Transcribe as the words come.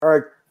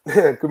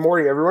Good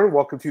morning, everyone.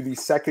 Welcome to the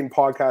second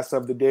podcast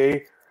of the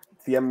day,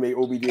 the MMA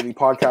OB Daily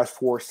Podcast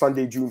for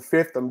Sunday, June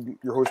 5th. I'm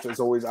your host, as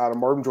always, Adam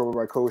Martin, joined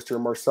by my co-host here,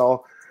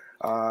 Marcel.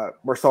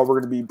 Marcel,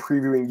 we're going to be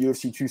previewing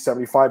UFC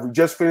 275. We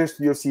just finished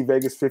the UFC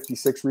Vegas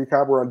 56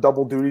 recap. We're on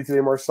double duty today,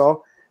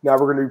 Marcel. Now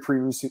we're going to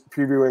be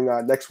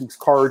previewing next week's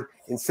card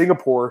in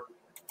Singapore.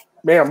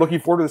 Man, I'm looking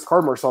forward to this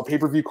card, Marcel.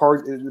 Pay-per-view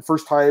card, the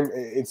first time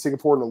in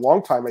Singapore in a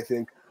long time, I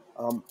think.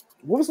 What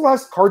was the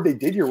last card they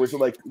did here? Was it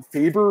like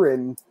Faber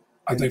and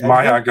I think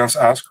Maya against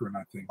Askren,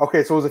 I think.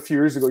 Okay, so it was a few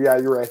years ago. Yeah,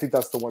 you're right. I think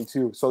that's the one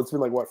too. So it's been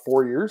like, what,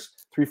 4 years?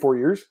 3-4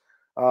 years?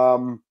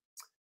 I'm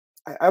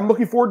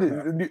looking forward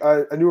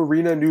to a new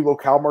arena, new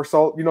locale,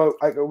 Marcel. You know,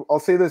 I'll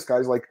say this,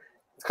 guys. Like,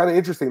 it's kind of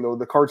interesting, though.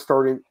 The card's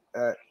starting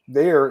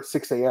there at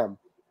 6 a.m.,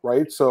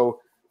 right?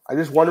 So I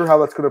just wonder how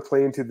that's going to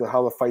play into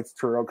how the fights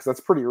turn out, because that's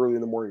pretty early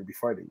in the morning to be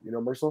fighting. You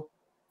know, Marcel?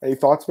 Any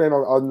thoughts, man,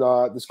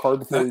 on this card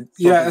before we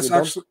yeah, it's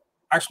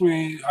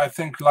actually, I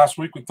think last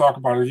week we talked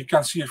about it. You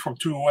can see it from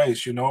two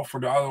ways, you know.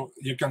 For the other,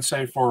 you can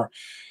say for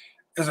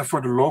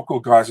the local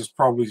guys, it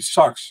probably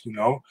sucks, you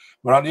know.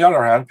 But on the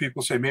other hand,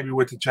 people say maybe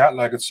with the jet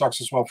lag, it sucks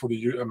as well for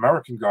the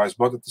American guys.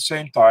 But at the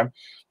same time,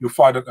 you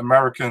fight at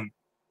American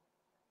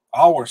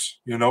hours,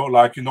 you know,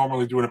 like you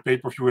normally do in a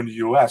pay-per-view in the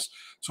US.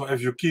 So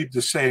if you keep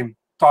the same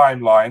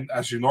timeline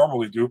as you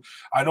normally do,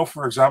 I know,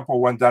 for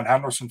example, when Dan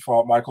Henderson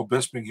fought Michael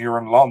Bisping here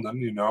in London,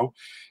 you know,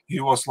 he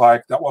was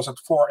like, that was at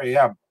 4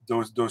 a.m.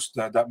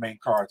 That main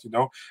card, you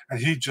know, and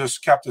he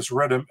just kept his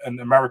rhythm in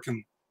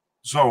American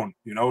zone,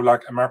 you know,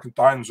 like American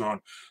time zone.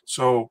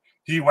 So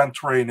he went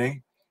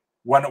training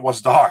when it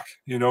was dark,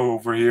 you know,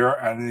 over here,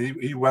 and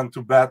he went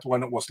to bed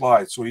when it was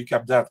light. So he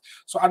kept that.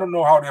 So I don't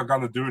know how they're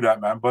gonna do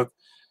that, man, but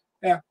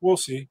yeah, we'll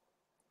see.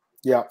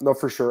 Yeah, no,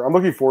 for sure. I'm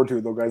looking forward to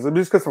it, though, guys. Let me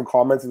just get some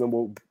comments, and then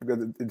we'll get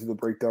into the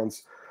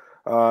breakdowns.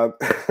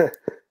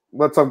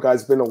 What's up,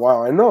 guys? It's been a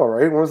while. I know,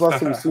 right? When was the last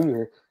time you seen you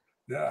here?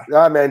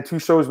 Yeah, man. 2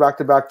 shows back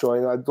to back,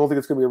 Join. I don't think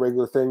it's gonna be a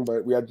regular thing,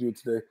 but we had to do it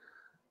today.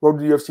 Road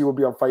to UFC will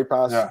be on Fight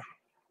Pass. Yeah.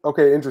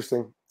 Okay,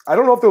 interesting. I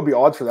don't know if there'll be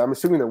odds for that. I'm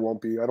assuming there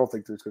won't be. I don't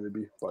think there's going to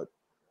be, but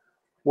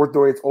worth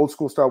doing. It's old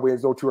school style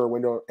weigh-ins, no 2-hour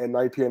window, and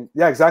 9 p.m.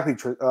 Yeah, exactly,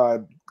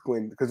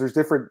 Glenn. Because there's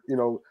different, you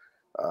know,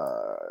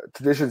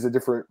 traditions in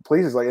different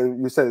places. Like,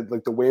 and you said,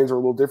 like, the weigh-ins are a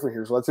little different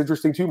here, so that's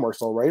interesting too,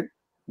 Marcel. Right?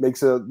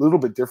 Makes it a little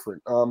bit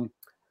different.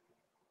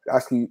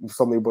 Asking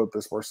something about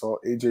this, Marcel.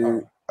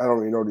 AJ, I don't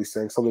really know what he's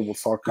saying. Something about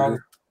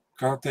soccer.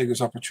 Gotta take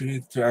this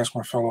opportunity to ask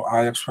my fellow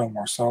Ajax fan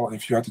Marcel,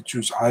 if you had to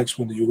choose Ajax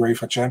win the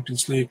UEFA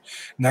Champions League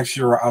next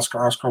year, Askar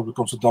Askarov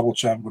becomes a double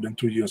champ within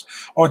 2 years.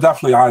 Oh,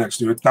 definitely Ajax,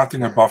 dude.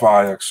 Nothing above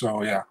Ajax.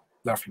 So yeah,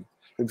 definitely.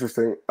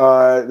 Interesting.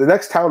 The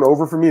next town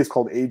over for me is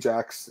called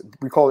Ajax.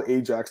 We call it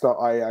Ajax,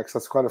 not Ajax.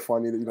 That's kind of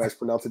funny that you guys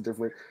pronounce it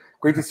different.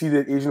 Great to see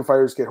that Asian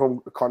fighters get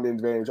home continent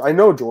advantage. I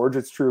know, George.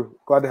 It's true.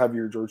 Glad to have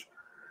you here, George.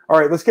 All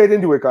right, let's get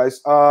into it,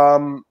 guys.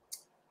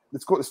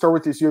 Let's start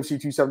with this UFC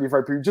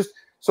 275 preview. Just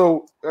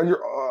so on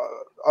your,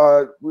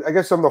 I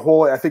guess on the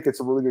whole, I think it's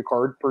a really good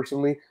card,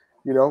 personally.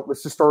 You know,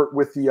 let's just start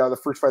with the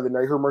first fight of the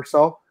night here,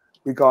 Marcel.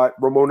 We got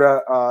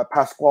Ramona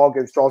Pascual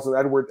against Jocelyn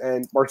Edwards,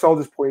 and Marcel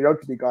just pointed out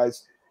to me,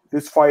 guys,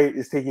 this fight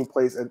is taking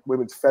place at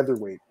women's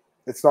featherweight.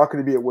 It's not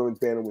going to be at women's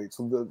bantamweight,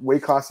 so the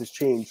weight class has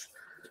changed.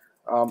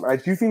 I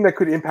do think that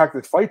could impact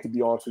this fight, to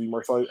be honest with you,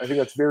 Marcel. I think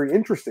that's very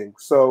interesting.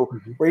 So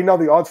right now,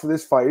 the odds for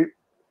this fight,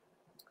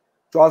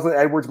 Jocelyn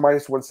Edwards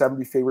minus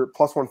 170 favorite,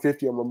 plus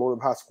 150 on Ramona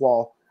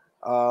Pascual.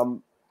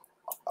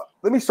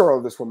 Let me start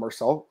with this one,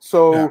 Marcel.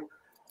 So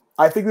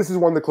I think this is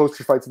one of the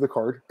closer fights of the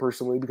card,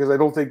 personally, because I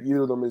don't think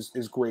either of them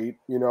is great,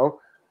 you know.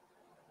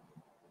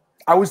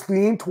 I was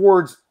leaning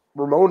towards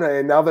Ramona,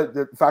 and now that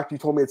the fact you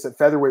told me it's at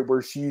featherweight,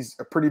 where she's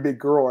a pretty big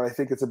girl, and I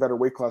think it's a better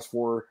weight class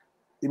for her,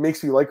 it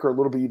makes me like her a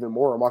little bit even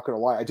more. I'm not going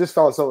to lie. I just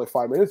found this out like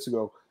 5 minutes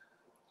ago.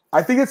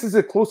 I think this is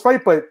a close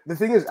fight, but the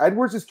thing is,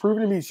 Edwards has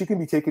proven to me she can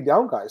be taken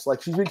down, guys.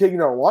 Like, she's been taken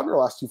down a lot in her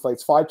last 2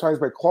 fights, 5 times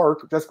by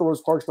Clark. Jessica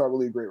Rose Clark's not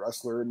really a great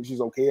wrestler. I mean,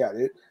 she's okay at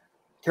it.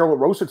 Carolyn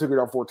Rosa took her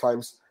down 4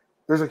 times.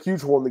 There's a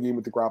huge hole in the game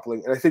with the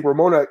grappling. And I think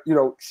Ramona, you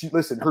know,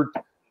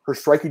 her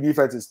striking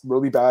defense is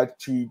really bad.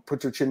 She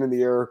puts her chin in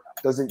the air,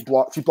 doesn't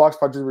block. She blocks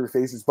punches with her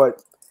faces.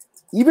 But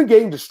even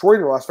getting destroyed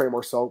in her last fight,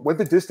 Marcel, went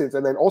the distance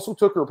and then also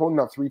took her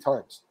opponent out 3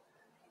 times.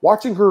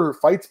 Watching her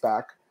fights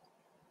back,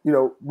 you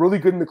know, really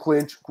good in the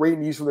clinch, great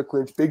knees from the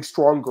clinch, big,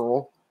 strong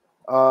girl.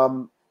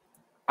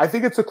 I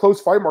think it's a close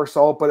fight,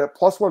 Marcel, but at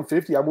plus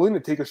 150, I'm willing to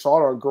take a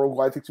shot on a girl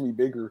who I think is going to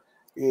be bigger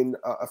in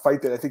a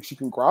fight that I think she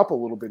can grapple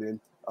a little bit in.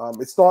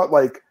 It's not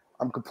like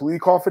I'm completely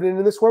confident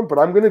in this one, but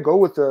I'm going to go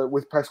with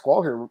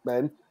Pascual here,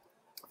 man.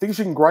 I think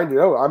she can grind it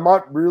out. I'm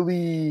not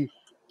really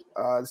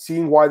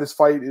seeing why this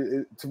fight,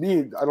 to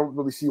me, I don't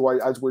really see why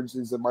Edwards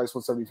is a minus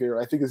 170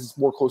 favorite. I think this is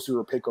more closer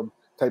to a pick'em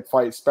type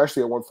fight,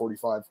 especially at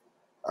 145.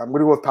 I'm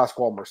going to go with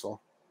Pascual,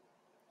 Marcel.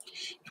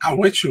 I'm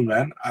with you,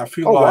 man. I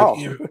feel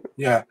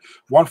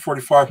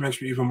 145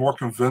 makes me even more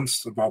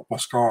convinced about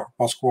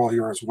Pascual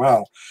here as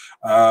well.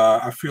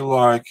 I feel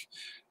like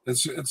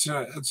it's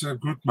a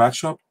good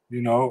matchup,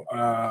 you know.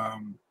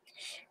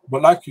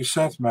 But like you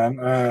said, man,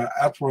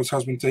 Edwards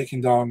has been taken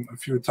down a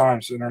few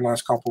times in her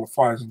last couple of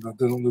fights, and that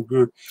didn't look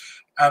good.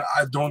 And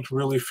I don't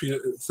really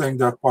think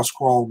that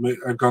Pascual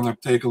are gonna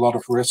take a lot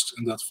of risks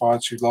in that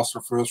fight. She lost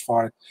her first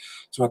fight,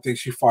 so I think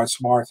she fights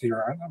smart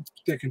here. And I'm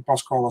taking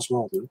Pascual as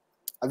well, dude.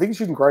 I think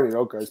she can grind it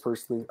out, guys,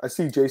 personally. I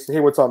see Jason.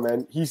 Hey, what's up,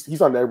 man?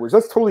 He's on Edwards.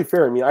 That's totally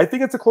fair. I mean, I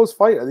think it's a close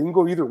fight. I think it can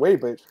go either way.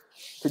 But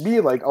to me,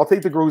 like, I'll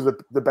take the girl who's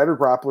the better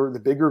grappler, the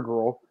bigger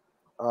girl.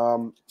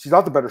 She's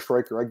not the better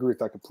striker. I agree with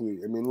that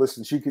completely. I mean,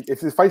 listen, she could,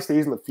 if the fight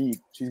stays in the feet,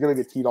 she's going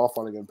to get teed off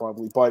on again,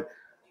 probably. But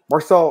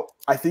Marcel,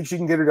 I think she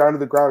can get her down to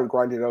the ground and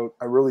grind it out.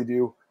 I really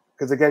do.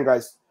 Because, again,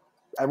 guys,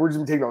 Edwards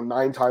has been taken out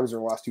 9 times in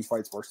her last 2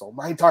 fights, Marcel.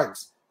 9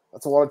 times.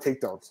 That's a lot of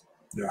takedowns.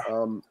 Yeah.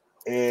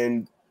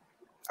 And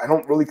I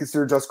don't really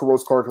consider Jessica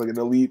Rose Clark like an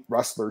elite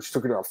wrestler. She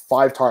took her down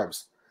 5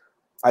 times.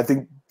 I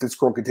think this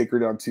girl can take her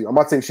down too. I'm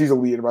not saying she's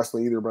elite in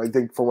wrestling either, but I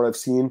think from what I've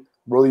seen,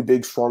 really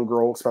big, strong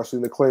girl, especially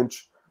in the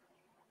clinch,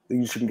 I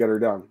think she can get her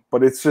down.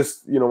 But it's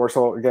just,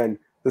 Marcel, again,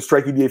 the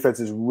striking defense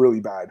is really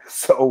bad.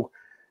 So,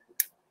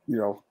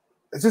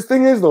 it's just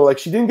thing is though, like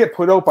she didn't get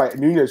put out by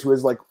Nunes, who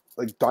has like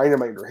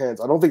dynamite in her hands.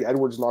 I don't think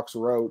Edwards knocks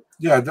her out.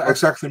 Yeah,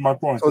 exactly my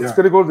point. So it's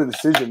going to go to the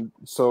decision.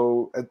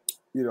 So,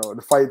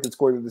 the fight that's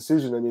going to the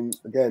decision, I mean,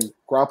 again,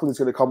 grappling is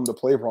going to come into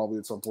play probably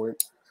at some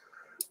point.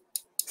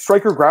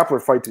 Striker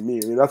grappler fight to me.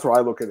 I mean, that's what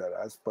I look at it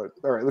as. But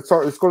all right, let's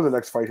go to the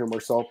next fight here,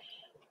 Marcel.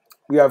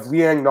 We have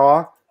Liang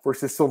Na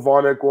versus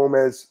Silvana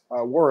Gomez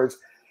Juarez.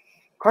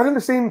 Kind of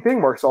the same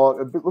thing, Marcel.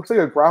 It looks like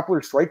a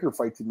grappler striker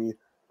fight to me.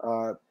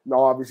 Na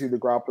obviously the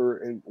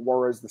grappler and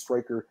Juarez the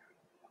striker.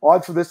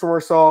 Odds for this one,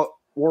 Marcel.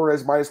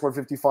 Juarez minus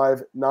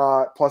 155,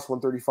 Na plus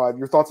 135.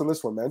 Your thoughts on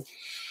this one, man?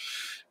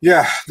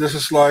 Yeah, this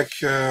is like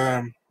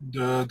the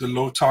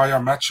low tire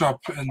matchup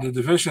in the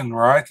division,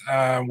 right?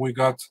 We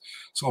got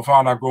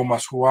Silvana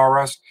Gomez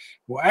Juarez,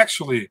 who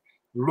actually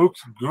looked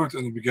good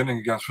in the beginning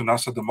against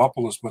Vanessa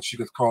Demopoulos, but she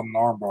got caught in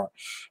an armbar.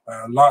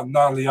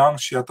 Na Liang,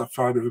 she had that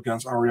fight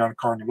against Ariane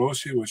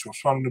Carnelosi, which was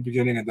fun in the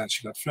beginning, and then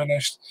she got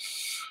finished.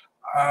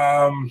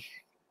 I'm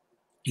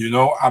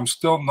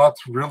still not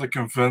really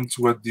convinced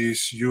with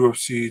these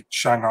UFC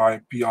Shanghai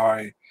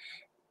PI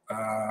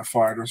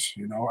fighters,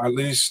 at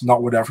least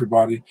not with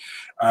everybody.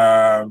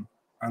 And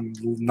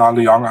Na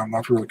Liang, I'm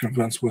not really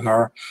convinced with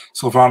her.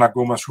 Silvana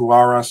Gomez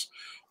Juarez,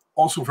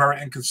 also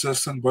very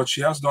inconsistent, but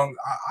she has done,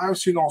 I've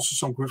seen also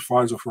some good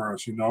fights of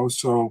hers,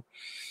 so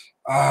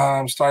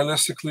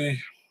stylistically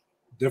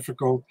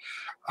difficult.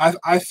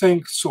 I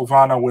think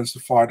Silvana wins the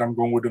fight. I'm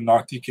going with a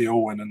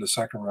TKO win in the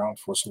second round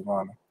for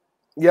Silvana.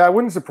 Yeah, it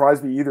wouldn't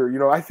surprise me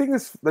either. I think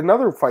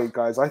another fight,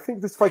 guys, I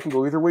think this fight can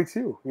go either way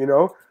too,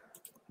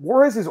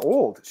 Juarez is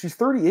old. She's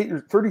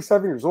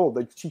 37 years old.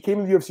 Like, she came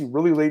into the UFC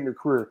really late in her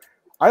career.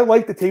 I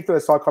like the tape that I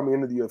saw coming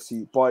into the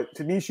UFC, but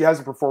to me, she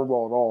hasn't performed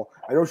well at all.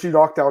 I know she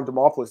knocked down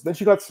Demopoulos. Then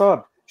she got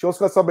subbed. She also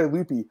got subbed by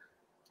Lupi.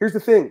 Here's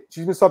the thing.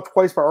 She's been subbed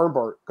twice by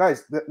armbar.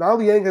 Guys, Na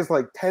Liang has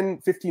like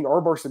 10, 15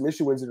 armbar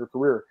submission wins in her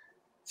career.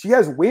 She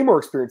has way more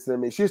experience than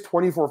me. She has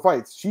 24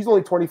 fights. She's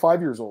only 25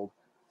 years old.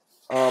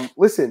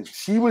 Listen,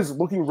 she was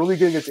looking really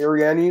good against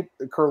Ariane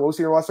Carnelosi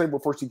in her last fight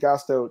before she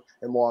gassed out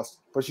and lost,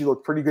 but she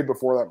looked pretty good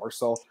before that,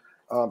 Marcel.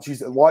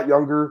 She's a lot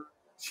younger.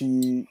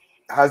 She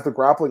has the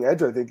grappling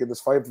edge, I think, in this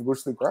fight for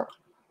the ground.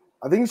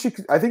 I think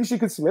she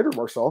could submit her,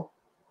 Marcel.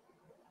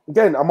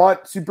 Again, I'm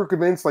not super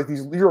convinced. Like,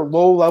 these are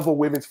low-level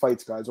women's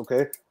fights, guys,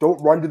 okay?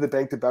 Don't run to the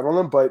bank to bet on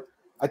them, but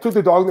I took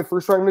the dog in the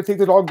first round. I'm going to take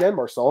the dog again,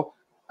 Marcel.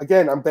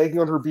 Again, I'm banking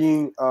on her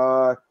being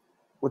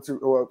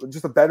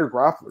just a better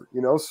grappler,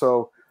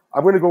 so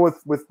I'm going to go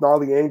with Na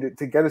Liang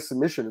to get a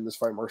submission in this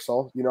fight,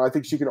 Marcel. I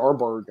think she can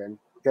armbar again.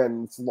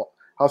 Again, it's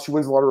how she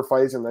wins a lot of her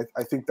fights, and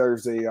I think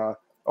there's a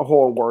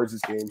hole in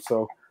Juarez's game.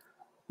 So,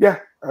 yeah,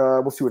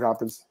 we'll see what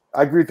happens.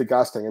 I agree with the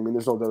gas thing. I mean,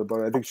 there's no doubt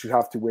about it. I think she'd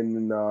have to win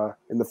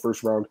in the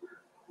first round.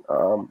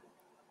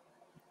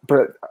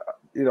 But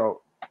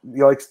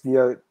he likes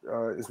Nia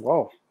as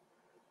well.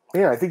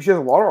 Man, I think she has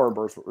a lot of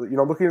armbars.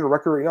 I'm looking at her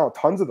record right now,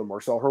 tons of them,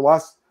 Marcel. Her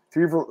last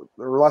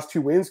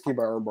 2 wins came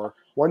by armbar.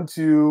 1,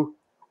 2.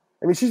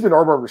 I mean, she's been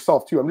armbar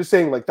herself too. I'm just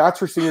saying, like, that's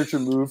her signature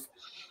move,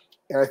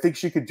 and I think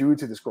she could do it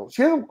to this girl.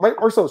 She was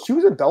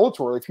in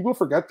Bellator. Like, people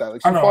forget that.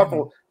 Like, she fought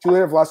for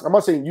Juliana Velasquez. I'm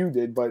not saying you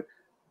did, but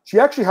she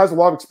actually has a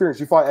lot of experience.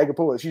 She fought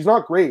Agapola. She's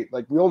not great.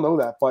 Like, we all know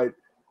that, but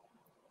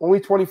only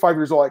 25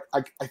 years old.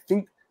 I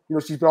think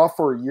she's been off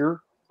for a year.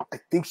 I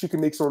think she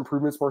can make some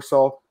improvements,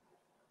 Marcel,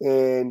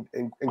 and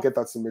get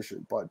that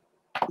submission. But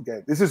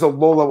again, this is a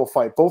low level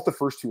fight. Both the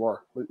first two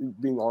are,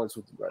 being honest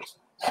with you guys.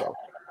 So.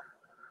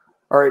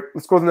 All right,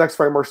 let's go to the next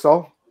fight,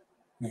 Marcel.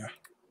 Yeah.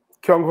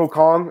 Kyung Ho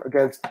Kong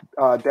against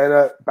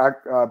Dana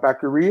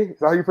Bakary. Is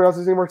that how you pronounce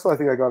his name, Marcel? I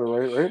think I got it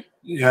right?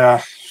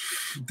 Yeah,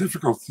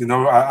 difficult.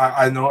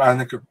 I know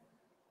Annika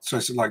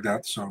says it like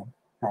that, so.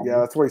 Probably. Yeah,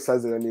 that's why he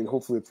says it. I mean,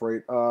 hopefully it's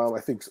right.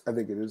 I think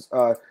it is.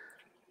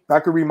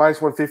 Bakary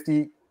minus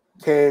 150,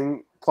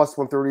 Kang plus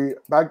 130.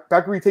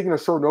 Bakary taking a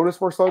short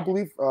notice, Marcel, I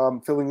believe,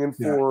 filling in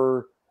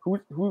for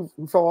who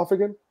fell off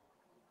again?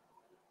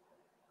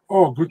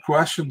 Oh, good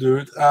question,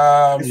 dude.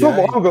 It's so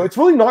long ago. It's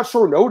really not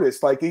short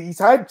notice. Like, he's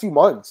had 2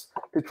 months.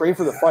 to train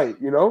for the fight.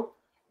 You know.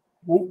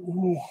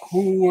 Who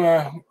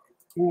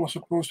was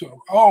supposed to?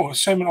 Oh,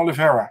 Simon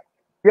Oliveira.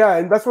 Yeah,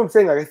 and that's what I'm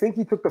saying. Like, I think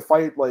he took the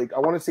fight. Like, I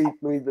want to see.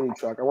 Let me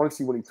check. I want to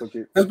see when he took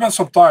it. There's been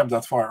some time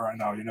that fight right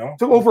now. You know,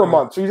 Took over a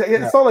month. So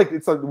it's not like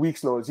it's a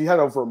week's notice. He had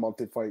over a month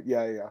to fight.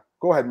 Yeah.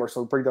 Go ahead,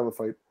 Marcel. Break down the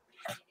fight.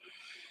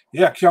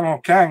 Yeah, Kyung Ho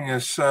Kang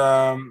is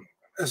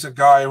a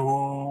guy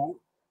who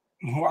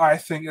I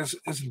think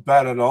isn't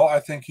bad at all. I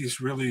think his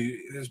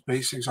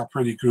basics are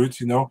pretty good.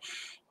 You know,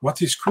 but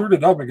he screwed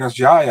it up against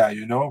Yaya.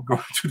 You know,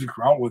 going to the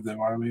ground with him.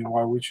 I mean,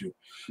 why would you?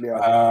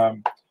 Yeah.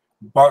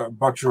 But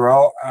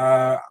Jarrell,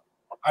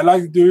 I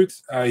like the dude.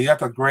 He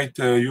had a great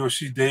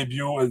UFC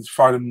debut on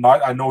Friday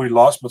night. I know he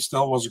lost, but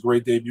still was a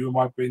great debut in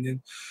my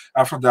opinion.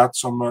 After that,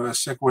 some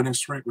sick winning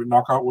streak with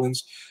knockout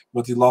wins,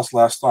 but he lost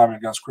last time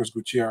against Chris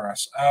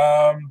Gutierrez,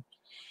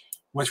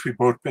 which we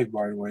both picked,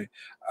 by the way.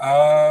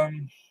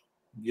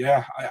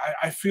 Yeah,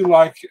 I feel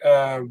like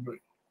how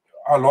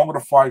longer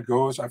the fight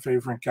goes, I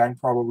favor Kang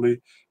probably,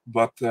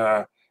 but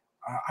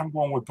I'm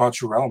going with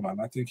Bacurel, man.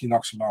 I think he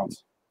knocks him out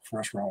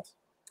first round.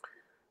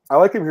 I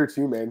like him here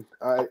too, man.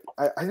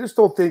 I just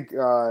don't think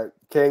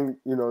Kang,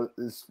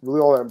 is really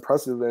all that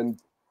impressive. And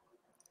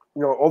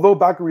although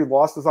Bakary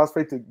lost his last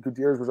fight to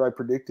Gutierrez, which I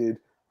predicted,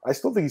 I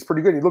still think he's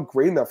pretty good. He looked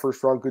great in that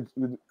first round. Good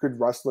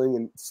wrestling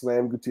and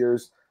slam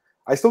Gutierrez.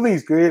 I still think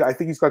he's good. I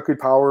think he's got good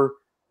power.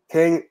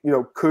 Kang,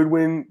 could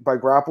win by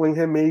grappling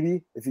him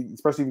maybe,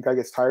 especially if the guy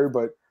gets tired.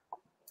 But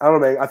I don't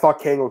know, man. I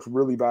thought Kang looked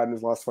really bad in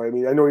his last fight. I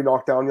mean, I know he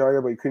knocked down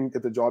Yaya, but he couldn't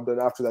get the job done.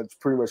 After that,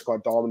 pretty much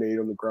got dominated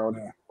on the ground.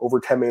 Yeah.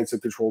 Over 10 minutes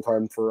of control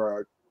time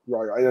for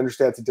Yaya. I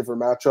understand it's a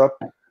different matchup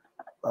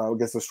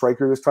against the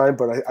striker this time,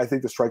 but I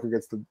think the striker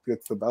gets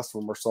the best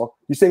of him. Marcel,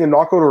 you saying a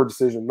knockout or a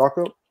decision?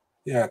 Knockout?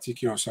 Yeah,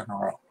 TKO second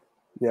round.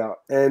 Yeah,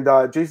 and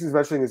Jason's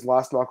mentioning his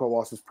last knockout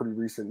loss was pretty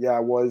recent. Yeah,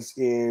 it was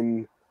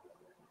in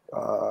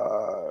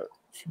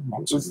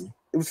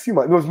it was a few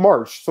months. It was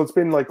March, so it's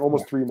been like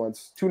almost 3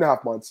 months,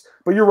 2.5 months.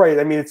 But you're right.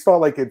 I mean, it's not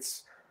like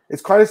it's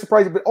kind of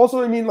surprising, but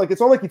also, I mean, like,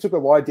 it's not like he took a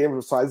lot of damage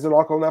besides the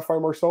knockout in that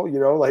fight, Marcel.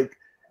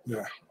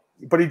 Yeah.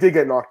 But he did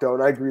get knocked out,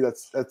 and I agree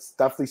that's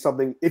definitely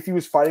something. If he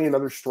was fighting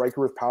another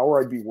striker with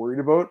power, I'd be worried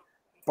about.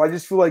 But I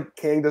just feel like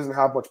Kang doesn't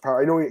have much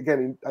power. I know he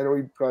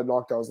got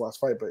knocked out his last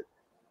fight, but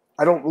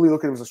I don't really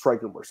look at him as a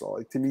striker, Marcel.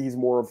 Like, to me, he's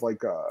more of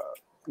like a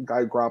guy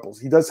who grapples.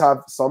 He does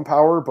have some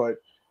power, but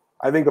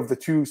I think of the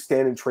two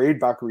stand and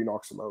trade, Bakary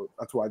knocks him out.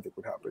 That's what I think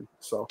would happen.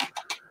 So I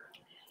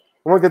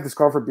want to get this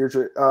call for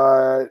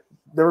Beercha.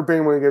 Never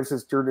been when he gives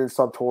his Durden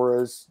sub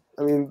Torres.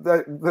 I mean,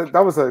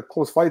 that was a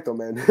close fight, though,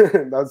 man.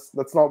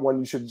 that's not one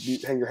you should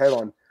hang your head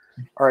on.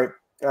 All right,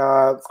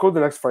 let's go to the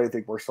next fight, I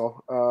think,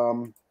 Marcel.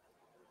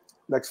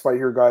 Next fight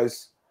here,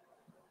 guys.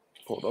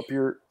 Pull it up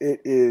here.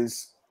 It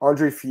is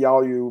Andre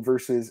Fialho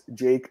versus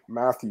Jake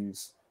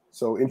Matthews.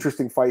 So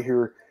interesting fight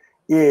here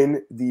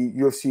in the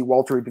UFC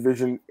welterweight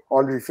division.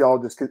 Andre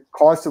Fialho just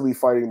constantly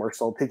fighting,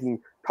 Marcel, taking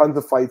tons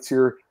of fights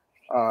here.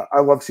 I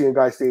love seeing a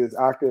guy stay this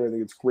active. I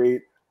think it's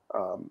great.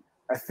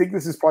 I think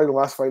this is probably the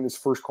last fight in his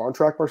first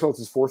contract, Marcel. It's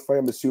his fourth fight.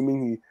 I'm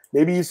assuming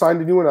maybe he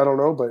signed a new one. I don't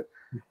know. But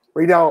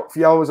right now,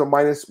 Fialho is a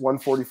minus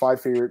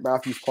 145 favorite.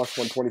 Matthews plus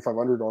 125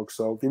 underdog.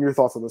 So give me your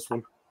thoughts on this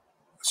one.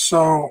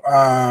 So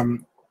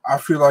I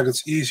feel like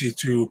it's easy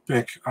to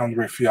pick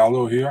Andre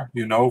Fialho here,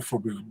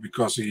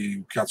 because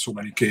he got so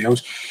many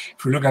KOs.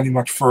 If you look any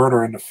much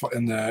further in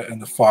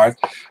the fight,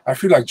 I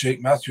feel like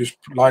Jake Matthews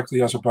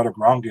likely has a better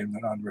ground game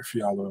than Andre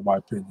Fialho, in my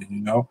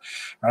opinion.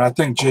 And I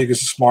think Jake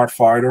is a smart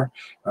fighter.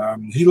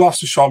 He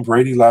lost to Sean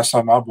Brady last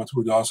time out, but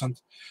who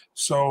doesn't?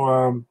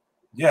 So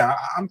yeah,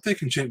 I'm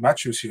taking Jake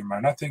Matthews here,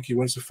 man. I think he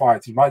wins the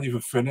fight. He might even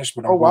finish,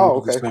 but I'm going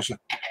with the decision.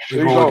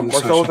 There you go,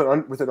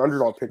 Marcel with an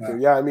underdog pick there.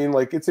 Yeah, I mean,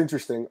 like, it's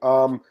interesting.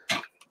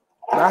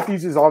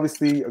 Matthews is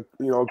obviously a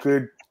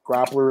good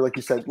grappler, like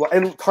you said,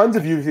 and tons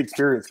of UFC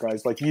experience,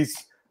 guys. Like, he's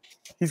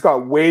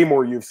got way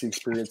more UFC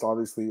experience,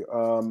 obviously.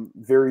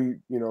 Very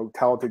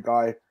talented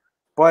guy,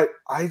 but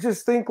I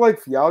just think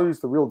like Fialho is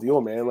the real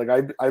deal, man.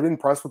 Like, I'm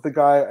impressed with the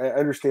guy. I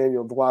understand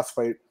the last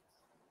fight,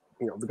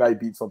 the guy he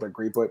beat's not that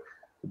great, but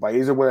the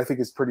Baeza win I think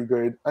is pretty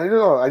good. I don't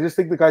know. I just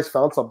think the guy's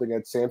found something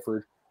at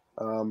Sanford.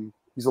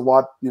 He's a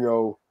lot,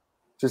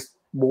 just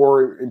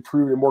more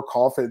improved and more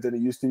confident than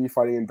he used to be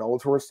fighting in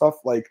Bellator and stuff.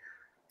 Like,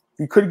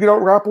 he could get out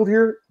grappled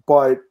here,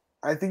 but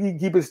I think he can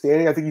keep it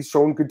standing. I think he's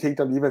shown good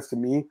takedown defense to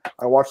me.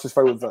 I watched this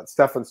fight with that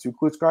Stefan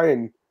Suklic guy,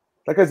 and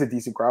that guy's a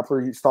decent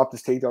grappler. He stopped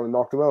his takedown and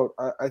knocked him out.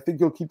 I think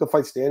he'll keep the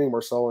fight standing,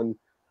 Marcel. And,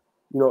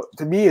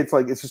 to me, it's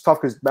just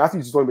tough because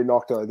Matthews has only been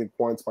knocked out, I think,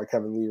 once by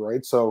Kevin Lee,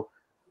 right? So,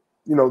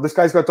 this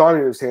guy's got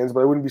dominant in his hands,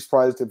 but I wouldn't be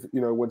surprised if, it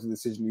went to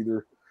decision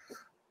either.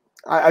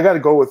 I got to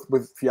go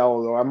with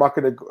Fialho, though. I'm not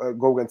going to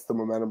go against the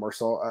momentum,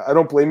 Marcel. I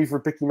don't blame you for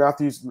picking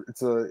Matthews.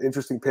 It's an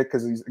interesting pick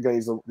because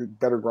he's a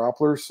better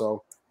grappler,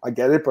 so I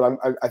get it. But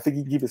I think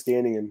he can keep it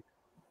standing, and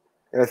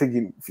I think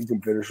he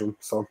can finish him.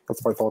 So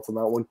that's my thoughts on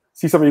that one.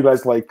 See, some of you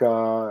guys like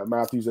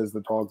Matthews as the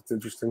dog. It's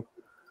interesting.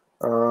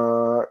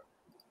 And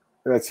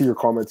I see your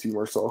comment too,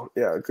 Marcel.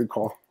 Yeah, good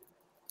call.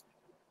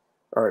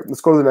 All right,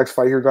 let's go to the next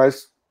fight here,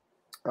 guys.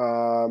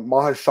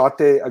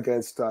 Maheshate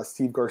against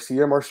Steve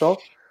Garcia, Marcel.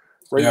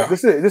 Right, Yeah.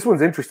 this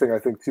one's interesting, I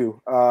think,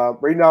 too.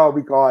 Right now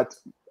we got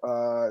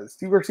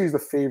Steve Garcia is the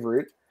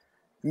favorite.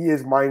 He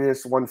is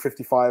minus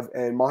 155,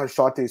 and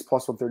Maheshate is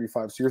plus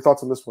 135. So your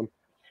thoughts on this one?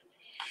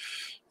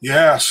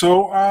 Yeah,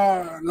 so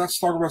let's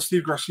talk about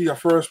Steve Garcia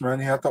first, man.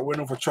 He had that win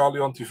over Charlie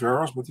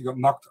Ontiveros, but he got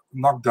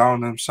knocked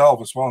down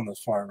himself as well in that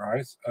fight,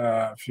 right?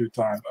 A few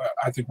times.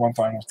 I think one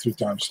time or two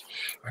times.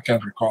 I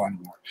can't recall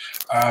anymore.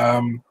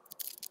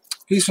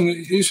 He's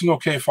an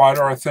okay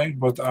fighter, I think,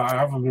 but I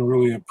haven't been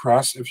really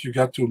impressed. If you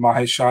get to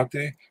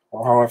Maheshate,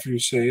 or however you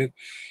say it,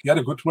 he had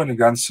a good win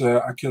against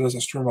Achilles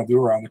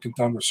Estremadura in the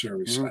Contender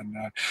Series, and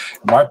in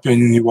my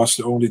opinion, he was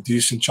the only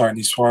decent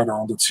Chinese fighter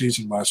on that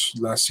season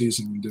last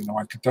season in the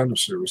Night Contender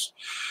Series.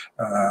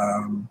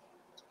 And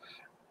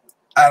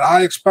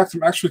I expect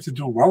him actually to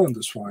do well in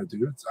this fight,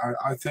 dude.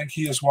 I think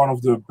he is one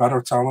of the better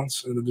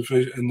talents in the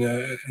division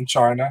in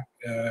China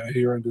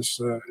here in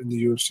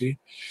the UFC.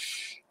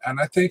 And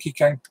I think he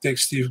can take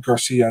Steve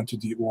Garcia into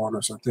deep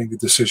waters. I think the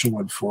decision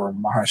went for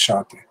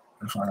Maheshate,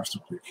 if I have to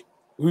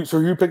pick. So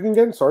are you picking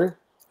again? Sorry?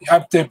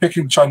 I'm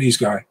picking Chinese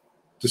guy.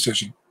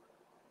 Decision.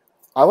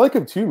 I like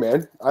him too,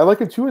 man. I like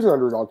him too as an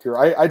underdog here.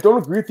 I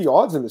don't agree with the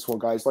odds in this one,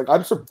 guys. Like I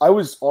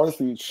was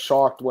honestly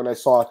shocked when I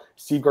saw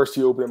Steve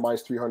Garcia open at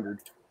minus 300.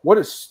 What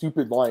a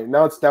stupid line.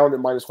 Now it's down at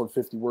minus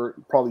 150, where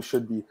it probably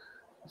should be.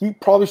 He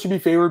probably should be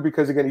favored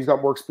because, again, he's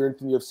got more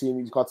experience in the UFC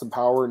and he's got some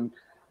power, and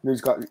he's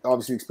got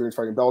obviously experience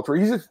fighting Bellator.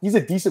 He's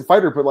a decent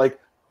fighter, but like,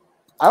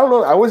 I don't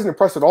know. I wasn't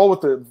impressed at all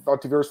with the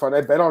Ontiveros fight.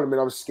 I bet on him,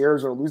 and I was scared he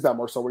was going to lose that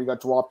Marcel when he got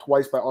dropped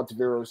twice by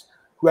Ontiveros,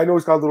 who I know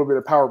has got a little bit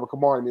of power, but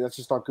come on, I mean, that's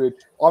just not good.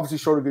 Obviously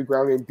showed a good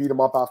ground game, beat him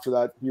up after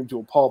that, beat him to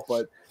a pulp,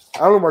 but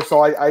I don't know,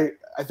 Marcel. I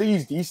think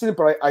he's decent,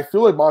 but I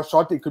feel like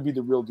Maheshate could be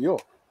the real deal.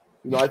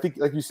 You know, I think,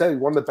 like you said,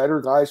 one of the better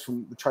guys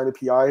from the China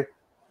PI,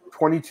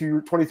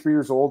 23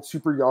 years old,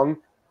 super young,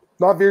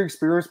 not very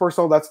experienced,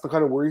 Marcel. That's the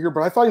kind of worry here,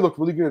 but I thought he looked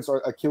really good against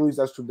Achilles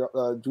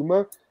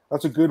Estraduma.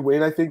 That's a good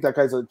win, I think. That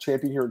guy's a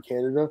champion here in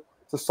Canada.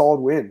 It's a solid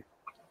win.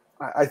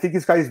 I think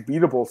this guy is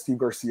beatable, Steve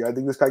Garcia. I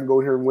think this guy can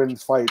go here and win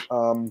this fight.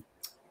 I'm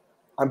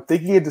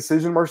thinking a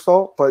decision,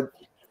 Marcel, but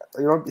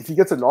you know, if he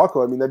gets a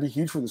knockout, I mean, that'd be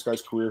huge for this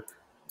guy's career.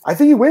 I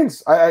think he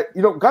wins.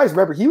 You know, guys,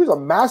 remember, he was a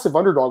massive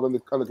underdog on the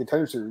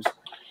Contender Series.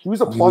 He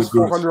was a plus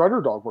 400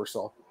 underdog,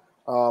 Marcel,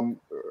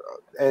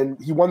 and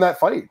he won that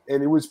fight,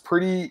 and it was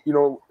pretty, you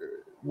know,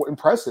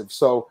 impressive.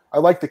 So I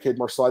like the kid,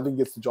 Marcel. I think he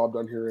gets the job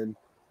done here, and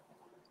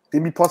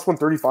give me plus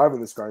 135 on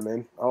this guy,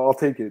 man. I'll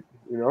take it.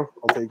 You know,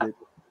 I'll take it.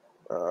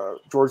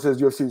 George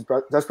says UFC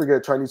was desperate to get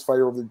a Chinese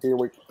fighter over the Dana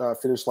White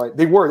finish line.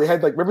 They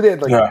had like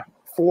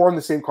 4 on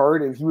the same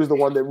card, and he was the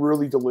one that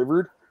really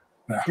delivered.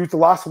 Yeah. He was the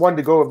last one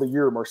to go of the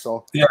year,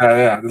 Marcel.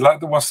 Yeah. That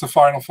was the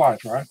final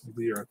fight, right, of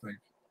the year, I think.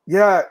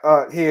 Yeah.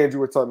 Hey, Andrew,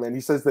 what's up, man? He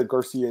says that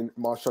Garcia and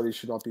Maheshate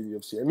should not be the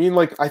UFC. I mean,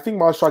 like, I think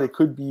Maheshate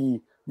could be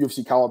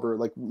UFC caliber.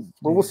 Like,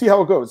 but we'll see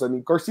how it goes. I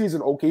mean, Garcia is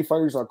an okay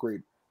fighter. He's not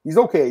great. He's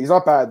okay. He's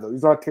not bad, though.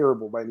 He's not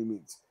terrible by any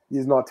means. He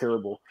is not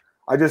terrible.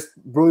 I just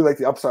really like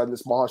the upside in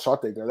this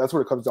Maheshate guy. That's what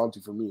it comes down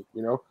to for me,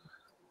 you know?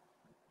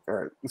 All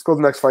right, let's go to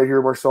the next fight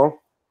here,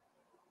 Marcel.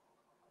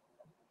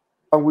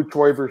 With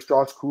Choi versus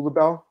Josh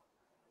Culibao.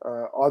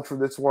 Odds for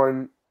this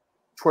one,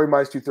 Choi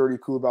minus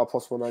 230, Culibao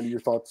plus 190. Your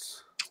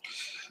thoughts?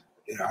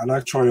 Yeah, I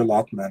like Choi a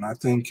lot, man. I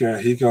think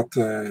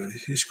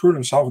he screwed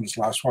himself in his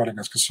last fight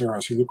against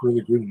Caceres. He looked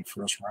really good in the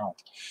first round.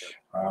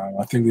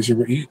 I think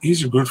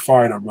he's a good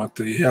fighter, but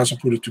he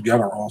hasn't put it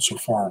together all so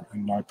far,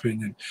 in my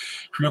opinion.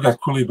 If you look at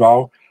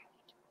Culibao,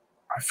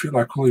 I feel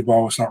like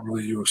Culibao is not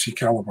really UFC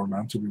caliber,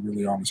 man, to be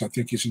really honest. I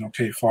think he's an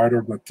okay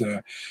fighter, but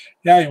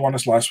yeah, he won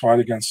his last fight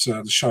against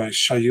the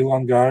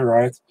Shailan guy,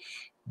 right?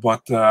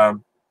 But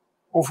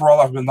overall,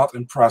 I've been not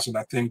impressed, and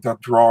I think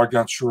that draw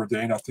against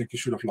Jourdain, I think he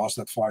should have lost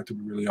that fight, to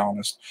be really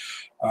honest.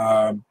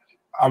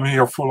 I'm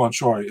here full on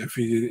Choi. If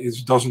he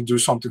doesn't do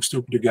something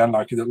stupid again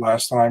like he did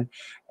last time,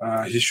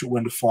 he should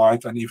win the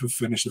fight and even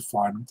finish the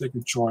fight. I'm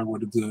taking Choi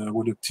with a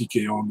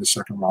TKO in the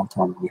second round,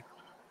 probably.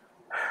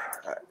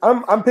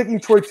 I'm picking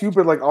Choi too,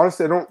 but like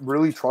honestly, I don't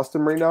really trust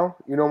him right now.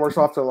 You know,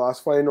 Marcel, after the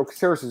last fight, I know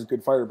Caceres is a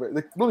good fighter, but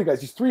like really,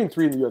 guys, he's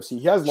 3-3 in the UFC.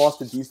 He has lost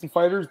to decent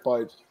fighters,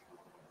 but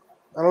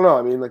I don't know.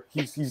 I mean, like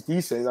he's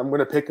decent. I'm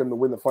gonna pick him to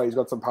win the fight. He's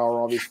got some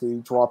power, obviously.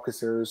 Drop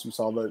Caceres, we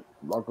saw that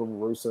knock over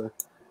Rosa.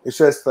 It's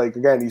just like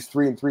again, he's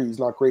 3-3. He's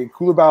not great.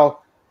 Culibao,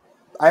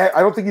 I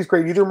don't think he's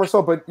great either,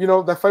 Marcel. But you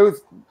know, that fight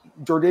with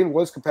Jourdain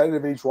was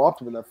competitive, and he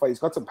dropped him in that fight. He's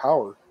got some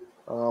power.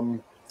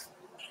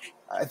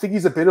 I think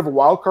he's a bit of a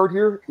wild card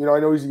here. You know,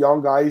 I know he's a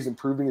young guy. He's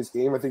improving his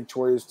game. I think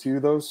Choi is too,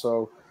 though.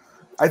 So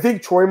I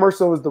think Choi,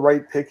 Marcel, is the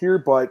right pick here,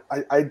 but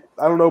I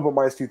don't know about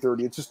minus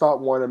 230. It's just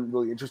not one I'm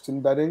really interested in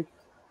betting.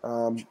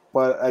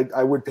 But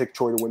I would pick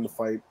Choi to win the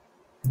fight.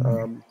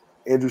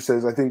 Andrew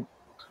says, I think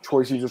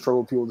Choi seems to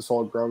struggle with people with a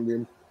solid ground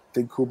game. I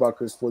think Culibao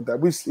could split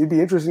that. It'd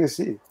be interesting to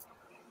see.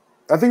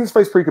 I think this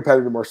fight's pretty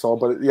competitive, Marcel,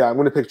 but yeah, I'm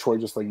going to pick Choi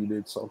just like you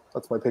did. So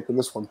that's my pick in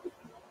this one.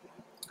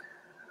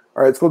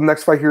 All right, let's go to the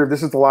next fight here.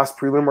 This is the last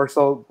prelim,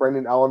 Marcel.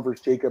 Brendan Allen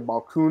versus Jacob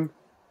Malkoun.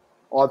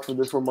 Odds for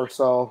this one,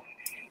 Marcel.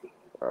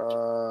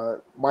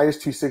 Minus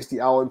 260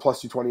 Allen,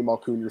 plus 220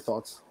 Malkoun. Your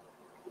thoughts?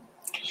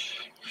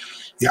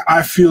 Yeah,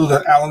 I feel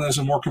that Allen is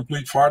a more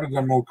complete fighter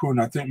than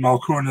Malkoun. I think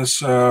Malkoun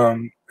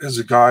is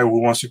a guy who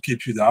wants to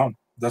keep you down.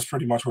 That's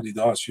pretty much what he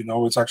does. You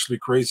know, it's actually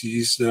crazy.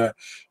 He's the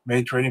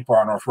main training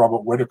partner of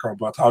Robert Whittaker,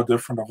 but how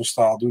different of a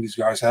style do these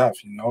guys have?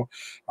 You know,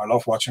 I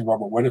love watching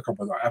Robert Whittaker,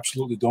 but I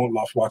absolutely don't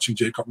love watching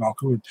Jacob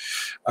Malkoun.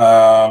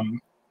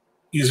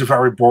 He's a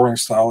very boring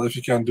style. If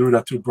you can do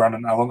that to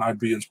Brendan Allen, I'd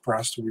be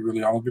impressed, to be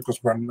really honest, because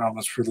Brendan Allen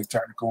is really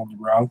technical on the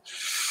ground.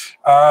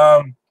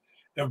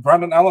 If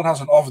Brendan Allen has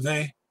an off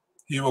day,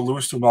 he will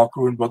lose to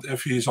Malkoun, but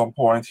if he's on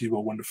point, he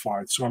will win the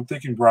fight. So I'm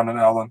thinking Brendan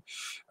Allen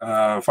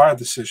via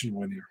decision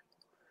win here.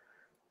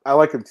 I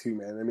like him too,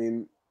 man. I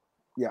mean,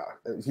 yeah,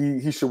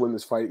 he should win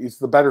this fight. He's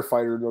the better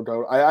fighter, no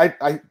doubt. I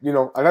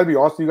gotta be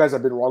honest with you guys.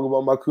 I've been wrong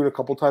about Malkoun a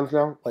couple times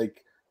now.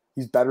 Like,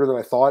 he's better than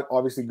I thought.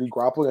 Obviously, good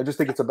grappling. I just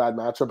think it's a bad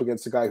matchup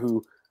against a guy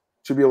who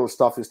should be able to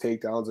stuff his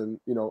takedowns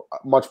and, a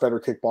much better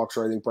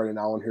kickboxer. I think Brendan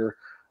Allen here.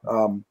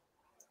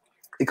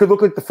 It could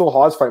look like the Phil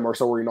Hawes fight,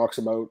 Marcel, where he knocks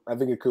him out. I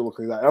think it could look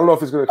like that. I don't know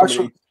if it's going to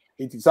come in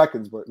 18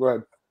 seconds, but go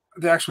ahead.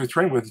 They actually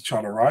train with each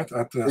other, right?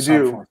 They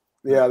do.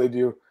 Yeah, they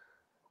do.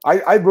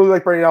 I really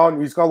like Brendan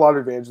Allen. He's got a lot of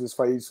advantage in this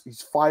fight.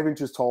 He's 5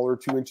 inches taller,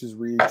 2 inches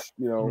reach.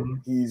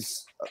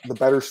 He's the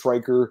better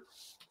striker.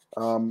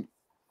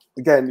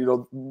 Again,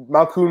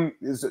 Malkoun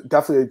is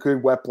definitely a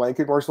good wet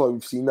blanket, Marcel.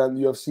 We've seen that in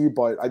the UFC,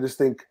 but I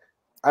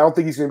don't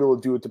think he's going to be able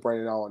to do it to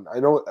Brendan Allen. I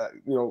know,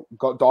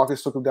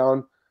 Dawkins took him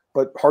down,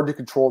 but hard to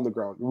control on the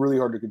ground. Really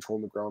hard to control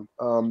on the ground.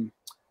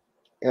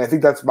 And I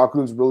think that's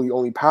Malkoun's really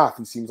only path,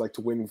 he seems like,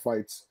 to winning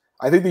fights.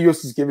 I think the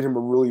UFC's giving him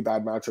a really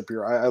bad matchup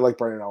here. I like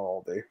Brendan Allen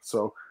all day.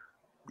 So,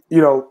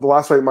 the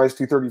last fight, minus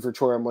 230 for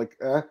Choi, I'm like,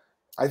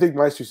 I think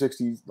minus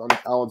 260 on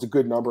Allen's a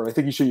good number. And I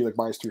think he should be like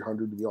minus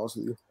 300, to be honest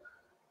with you.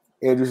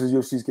 Andrews says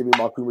UFC's giving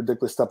Malkoun a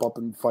ridiculous step up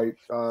and fight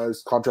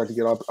his contract to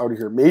get out of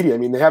here. Maybe. I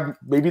mean, they haven't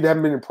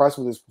been impressed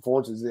with his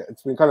performances.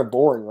 It's been kind of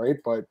boring, right?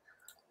 But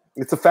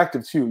it's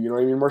effective too. You know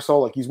what I mean,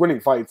 Marcel? Like, he's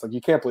winning fights. Like,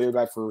 you can't blame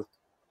that for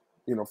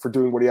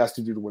doing what he has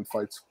to do to win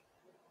fights.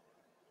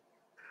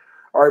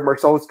 All right,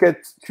 Marcel, let's get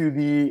to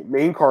the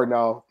main card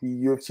now. The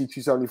UFC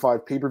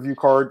 275 pay-per-view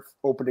card,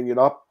 opening it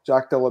up.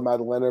 Jack Della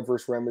Maddalena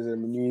versus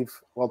Ramazan Emeev,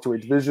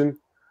 welterweight division.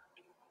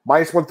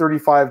 Minus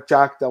 135,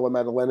 Jack Della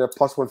Maddalena,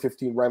 plus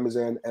 115,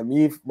 Ramazan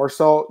Emeev.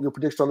 Marcel, your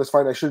prediction on this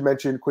fight, I should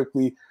mention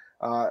quickly,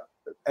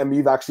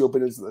 Emeev actually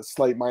opened as a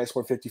slight minus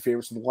 150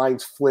 favorite, so the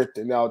line's flipped,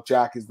 and now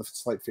Jack is the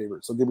slight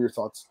favorite. So give me your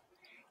thoughts.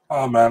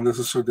 Oh, man, this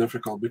is so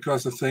difficult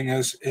because the thing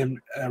is,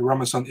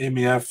 Ramazan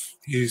Emeev,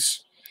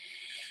 he's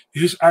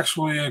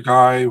actually a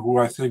guy who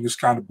I think is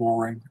kind of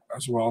boring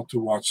as well to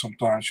watch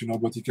sometimes,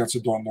 but he gets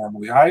it done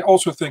normally. I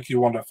also think he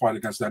won that fight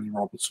against Danny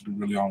Roberts, to be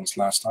really honest,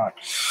 last time.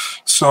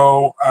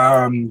 So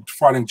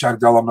fighting Jack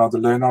Della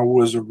Maddalena,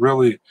 who is a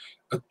really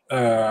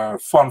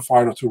fun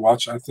fighter to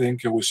watch, I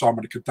think. We saw him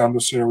in the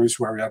Contender Series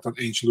where he had that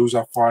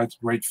Age-Loser fight,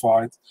 great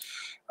fight.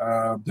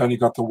 Then he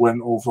got the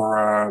win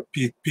over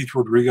Pete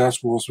Rodriguez,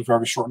 who was a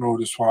very short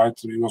notice fight.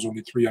 He was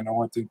only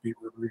 3-0, I think, Pete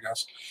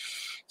Rodriguez.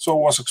 So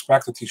it was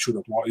expected he should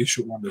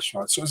win this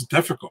fight. So it's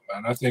difficult,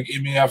 man. I think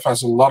Emeev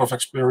has a lot of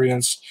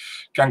experience,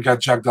 can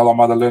get Jack Della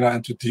Maddalena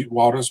into deep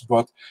waters,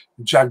 but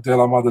Jack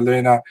Della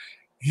Maddalena,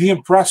 he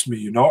impressed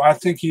me, I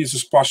think he is a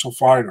special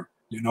fighter,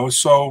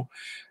 So,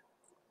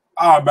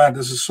 man,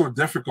 this is so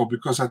difficult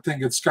because I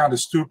think it's kind of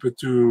stupid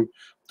to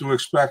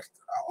expect.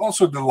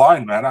 Also the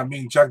line, man. I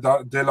mean, Jack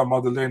Della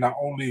Maddalena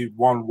only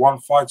won one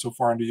fight so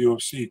far in the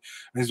UFC,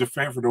 and he's a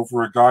favorite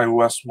over a guy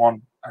who has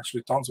won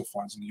actually tons of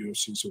fights in the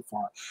UFC so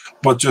far,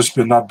 but just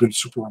not been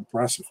super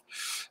impressive.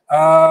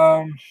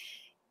 I'm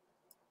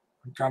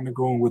kind of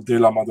going with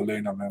Della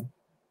Maddalena, man.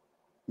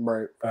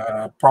 Right.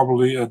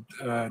 Probably a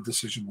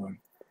decision win.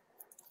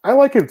 I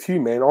like him too,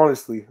 man,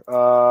 honestly.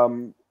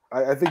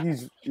 I think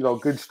he's,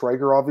 good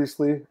striker,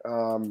 obviously.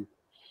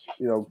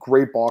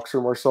 Great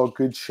boxer, Marcel,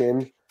 good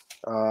chin.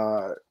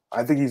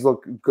 I think he's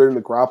looked good in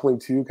the grappling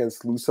too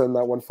against Lusa in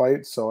that one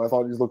fight. So I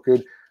thought he's looked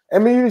good.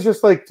 And maybe he's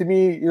just like, to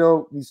me,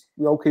 he's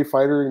an okay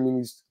fighter. I mean,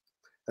 he's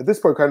at this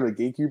point kind of a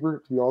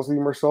gatekeeper, to be honest with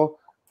you, Marcel.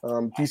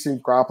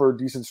 Decent grappler,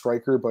 decent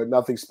striker, but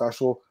nothing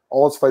special.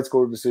 All his fights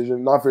go to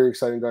decision. Not very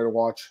exciting guy to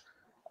watch.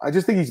 I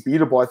just think he's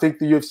beatable. I think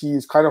the UFC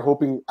is kind of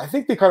hoping. I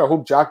think they kind of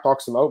hope Jack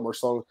knocks him out,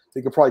 Marcel.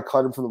 They could probably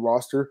cut him from the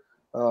roster.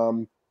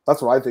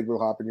 That's what I think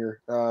will happen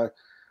here.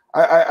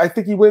 I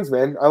think he wins,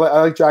 man. I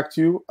like Jack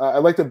too. I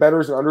like the better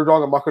as an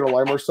underdog. I'm not going to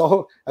lie,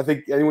 Marcel. I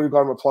think anyone who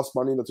got him a plus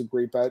money, that's a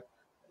great bet.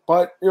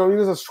 But, he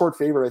is a short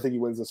favorite. I think he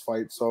wins this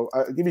fight. So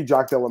give me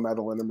Jack Della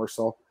Maddalena and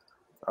Marcel.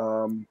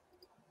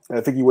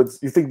 I think he wins.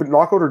 You think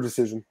knockout or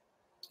decision?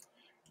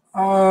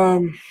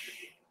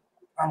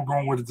 I'm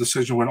going with a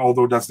decision win,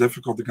 although that's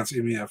difficult against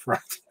Emeev, right?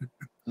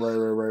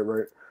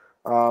 Right.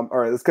 All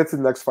right, let's get to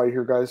the next fight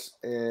here, guys.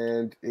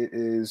 And it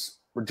is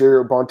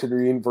Rogerio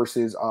Bontorin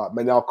versus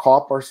Manel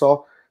Kape,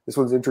 Marcel. This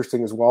one's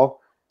interesting as well.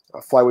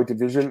 Flyweight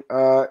division.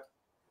 The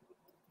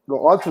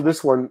odds for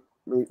this one,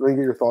 let me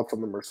get your thoughts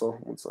on them, Marcel.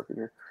 1 second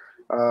here.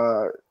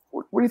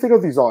 What do you think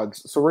of these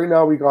odds? So right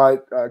now we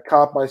got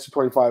Cap minus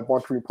 225,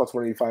 Montrine plus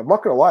 185. I'm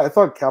not gonna lie, I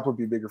thought Cap would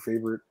be a bigger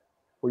favorite.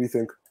 What do you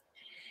think?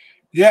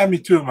 Yeah, me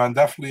too, man.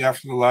 Definitely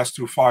after the last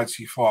two fights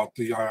he fought,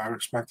 I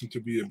expect him to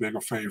be a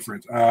bigger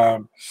favorite.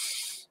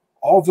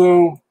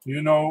 Although,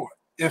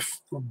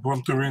 if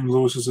Bontorin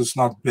loses, it's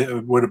not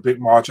with a big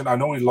margin. I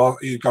know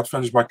he got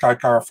finished by Kai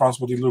Kara-France,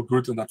 but he looked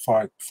good in that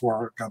fight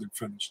before getting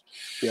finished.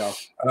 Yeah.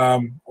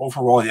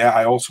 Overall, yeah,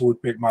 I also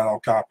would pick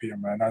Manel Kape here,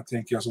 man. I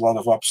think he has a lot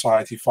of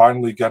upside. He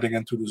finally getting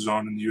into the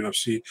zone in the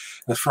UFC.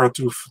 His first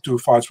two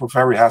fights were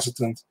very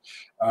hesitant.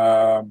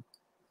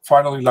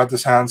 Finally let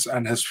his hands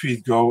and his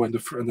feet go in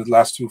the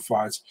last two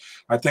fights.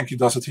 I think he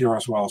does it here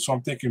as well. So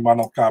I'm thinking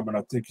Manel Kape, and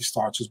I think he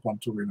starts his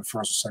Bontorin in the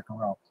first or second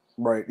round.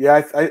 Right.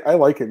 Yeah, I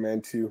like it,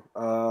 man, too.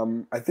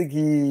 I think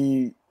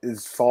he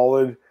is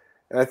solid,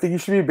 and I think he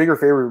should be a bigger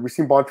favorite. We've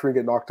seen Bontorin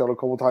get knocked out a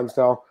couple times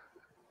now.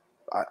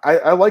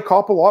 I like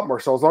Kape a lot,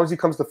 Marcel. As long as he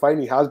comes to fight,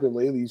 and he has been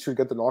lately, he should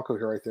get the knockout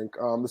here, I think.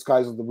 This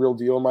guy's the real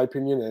deal, in my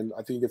opinion, and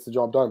I think he gets the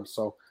job done.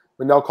 So,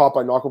 but now Kape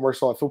by knockout,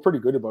 Marcel, I feel pretty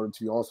good about it,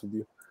 to be honest with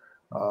you.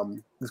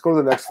 Let's go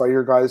to the next fight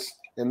here, guys.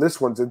 And this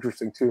one's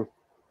interesting, too.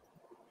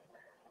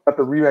 Got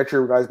the rematch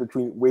here, guys,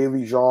 between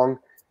Weili Zhang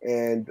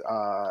and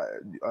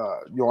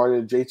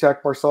Joanna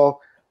Jacek,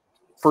 Marcel.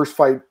 First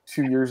fight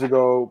 2 years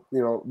ago,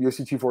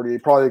 UFC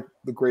 248, probably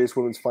the greatest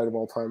women's fight of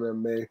all time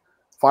in MMA.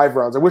 5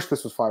 rounds. I wish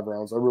this was 5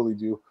 rounds. I really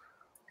do.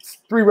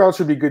 3 rounds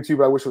should be good too,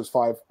 but I wish it was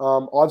 5.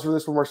 Odds for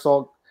this one,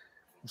 Marcel.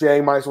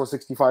 Jang minus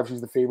 165.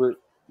 She's the favorite.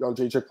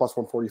 Jacek plus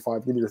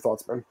 145. Give me your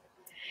thoughts, man.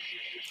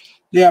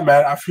 Yeah,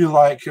 man. I feel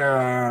like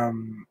it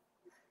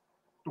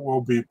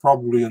will be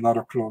probably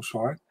another close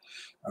fight.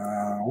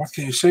 What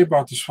can you say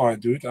about this fight,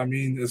 dude? I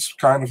mean, it's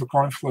kind of a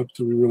coin flip,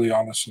 to be really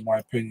honest, in my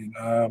opinion.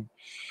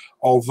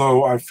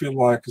 Although I feel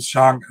like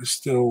Zhang is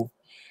still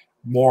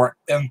more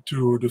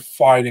into the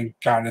fighting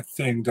kind of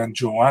thing than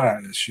Joanna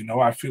is.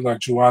 I feel like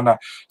Joanna,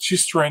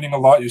 she's training a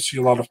lot. You see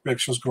a lot of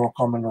pictures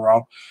coming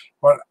around,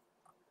 but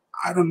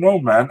I don't know,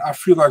 man. I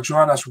feel like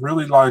Joanna's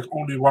really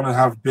only want to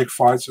have big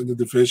fights in the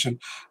division,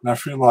 and I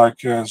feel like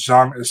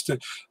Zhang is still.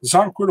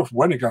 Zhang could have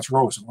won against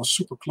Rose. It was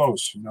super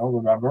close,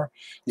 remember?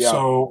 Yeah.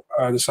 So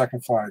the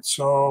second fight.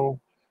 So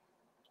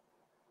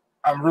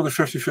I'm really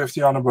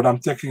 50-50 on it, but I'm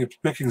picking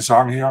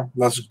Zhang here.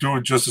 Let's do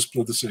it just a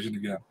split decision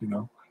again,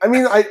 I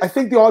mean, I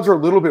think the odds are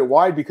a little bit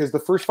wide because the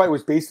first fight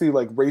was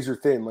basically razor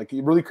thin.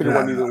 It really could have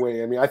won either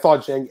way. I mean, I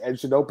thought Zhang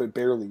edged it out, but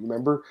barely.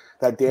 Remember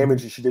that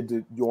damage that she did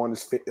to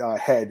Joanna's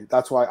head?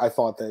 That's why I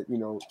thought that,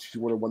 she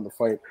would have won the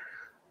fight.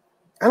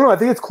 I don't know. I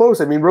think it's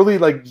close. I mean, really,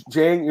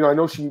 Zhang, I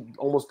know she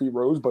almost beat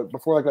Rose, but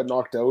before I got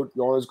knocked out,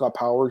 Joanna's got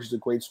power. She's a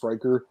great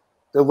striker.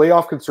 The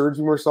layoff concerns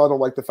me more so. I don't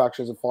like the fact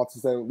she hasn't fought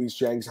since then. At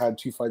least Zhang's had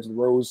 2 fights with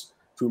Rose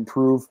to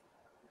improve.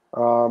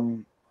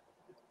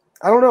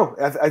 I don't know.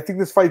 I think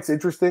this fight's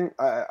interesting.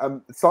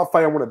 It's not a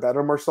fight I want to bet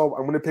on, Marcel.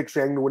 I'm going to pick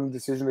Zhang to win the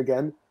decision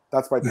again.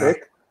 That's my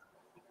pick.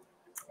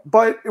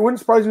 But it wouldn't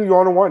surprise me if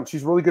Joanna won.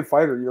 She's a really good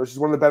fighter. She's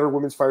one of the better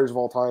women's fighters of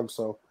all time.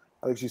 So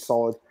I think she's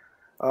solid.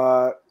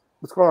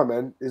 What's going on,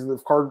 man? Is the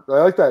card? I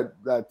like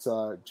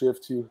that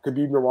GIF too.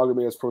 Khabib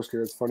Nurmagomedov's post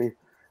here. It's funny.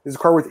 There's a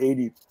card with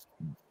 80.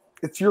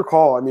 It's your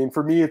call. I mean,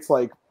 for me, it's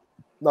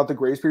not the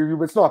greatest pay-per-view,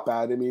 but it's not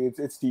bad. I mean,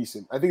 it's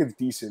decent. I think it's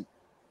decent.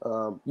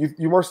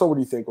 You Marcel, what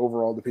do you think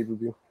overall the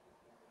pay-per-view?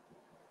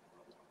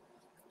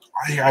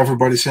 I hear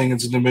everybody saying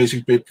it's an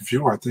amazing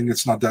pay-per-view. I think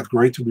it's not that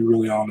great, to be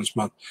really honest,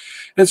 but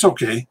it's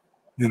okay.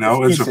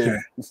 It's okay.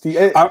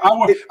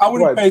 I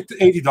wouldn't pay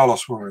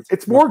 $80 for it.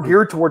 It's more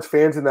geared towards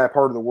fans in that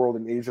part of the world,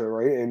 in Asia,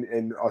 right,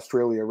 and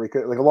Australia. Right?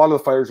 A lot of the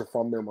fighters are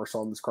from there,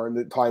 Marcel, in this card.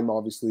 And the time,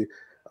 obviously,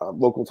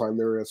 local time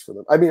there is for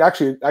them. I mean,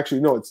 actually,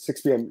 no, it's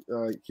 6 p.m.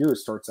 Here it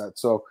starts at,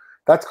 so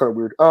that's kind of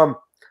weird.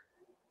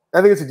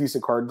 I think it's a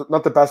decent card.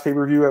 Not the best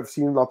pay-per-view I've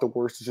seen, not the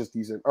worst. It's just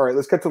decent. All right,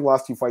 let's get to the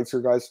last 2 fights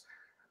here, guys.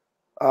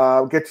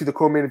 Get to the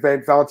co-main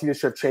event. Valentina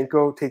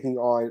Shevchenko taking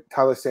on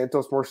Taila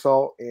Santos,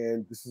 Marcel,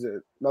 and this is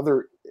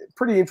another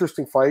pretty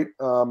interesting fight.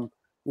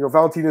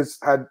 Valentina's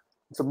had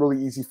some really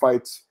easy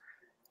fights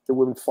in the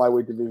women's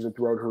flyweight division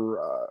throughout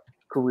her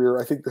career.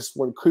 I think this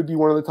one could be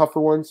one of the tougher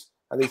ones.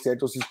 I think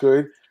Santos is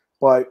good,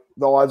 but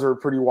the odds are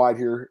pretty wide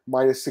here.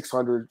 Minus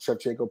 600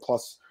 Shevchenko,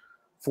 plus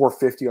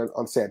 450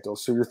 on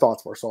Santos. So your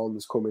thoughts, Marcel, on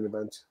this co-main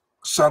event?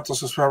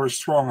 Santos is very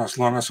strong. As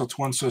long as her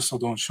twin sister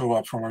don't show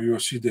up from her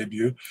UFC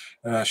debut,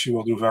 she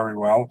will do very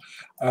well.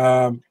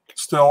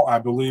 Still, I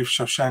believe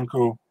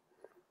Shevchenko,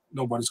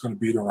 nobody's going to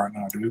beat her right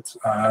now, dude.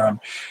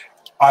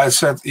 I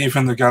said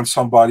even against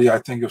somebody, I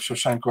think if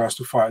Shevchenko has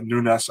to fight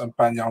Nunes and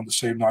Pena on the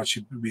same night,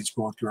 she beats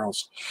both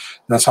girls.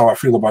 That's how I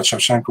feel about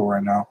Shevchenko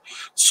right now.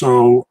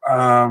 So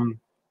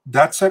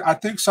that said, I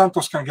think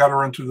Santos can get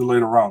her into the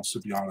later rounds, to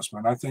be honest,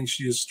 man. I think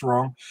she is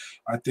strong.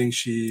 I think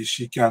she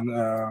can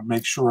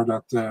make sure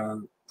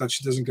that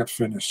she doesn't get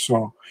finished.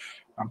 So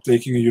I'm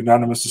taking a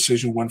unanimous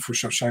decision win for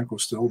Shevchenko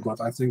still,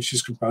 but I think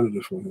she's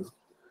competitive with her.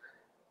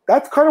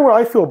 That's kind of what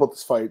I feel about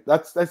this fight.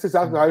 That's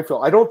exactly how I feel.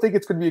 I don't think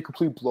it's going to be a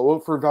complete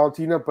blowout for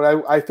Valentina,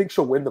 but I think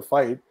she'll win the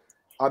fight.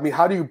 I mean,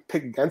 how do you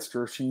pick against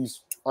her?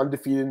 She's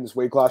undefeated in this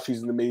weight class.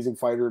 She's an amazing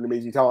fighter, an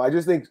amazing talent. I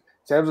just think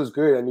Santos is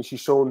good. I mean,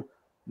 she's shown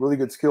really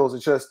good skills.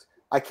 It's just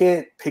I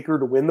can't pick her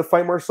to win the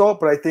fight, Marcel,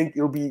 but I think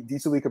it'll be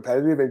decently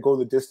competitive and go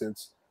the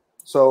distance.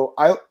 So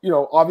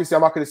obviously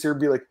I'm not going to sit here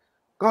and be like,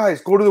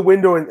 guys, go to the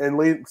window and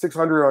lay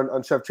 600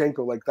 on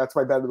Shevchenko. Like, that's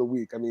my bet of the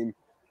week. I mean,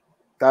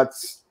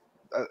 that's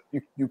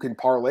you can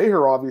parlay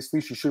her.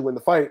 Obviously, she should win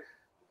the fight.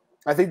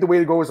 I think the way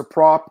to go is a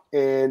prop,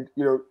 and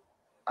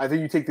I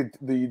think you take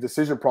the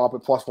decision prop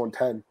at plus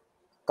 110.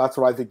 That's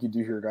what I think you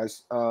do here,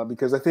 guys,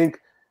 because I think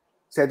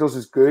Santos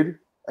is good.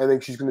 I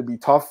think she's going to be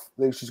tough.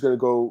 I think she's going to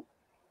go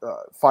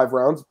 5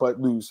 rounds,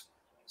 but lose.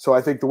 So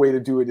I think the way to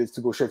do it is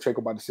to go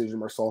Shevchenko by decision,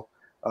 Marcel.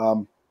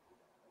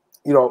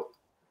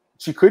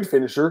 She could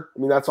finish her. I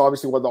mean, that's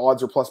obviously what the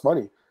odds are plus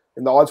money.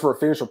 And the odds for a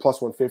finish are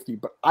plus 150.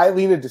 But I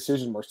lean a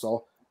decision,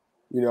 Marcel.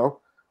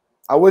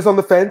 I was on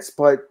the fence,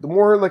 but the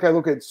more I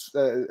look at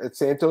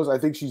Santos, I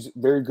think she's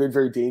very good,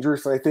 very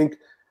dangerous. And I think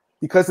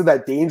because of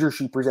that danger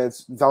she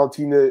presents,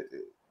 Valentina,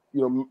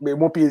 it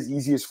won't be as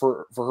easy as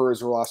for her as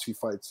her last few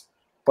fights.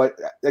 But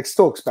I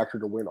still expect her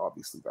to win,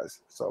 obviously, guys.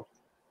 So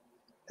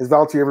has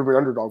Valentina ever been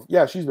underdog?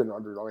 Yeah, she's been an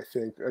underdog, I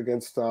think,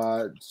 against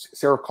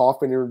Sarah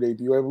Kaufman in her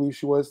debut, I believe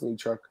she was. Let me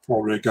check.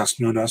 Probably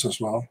against Nunes as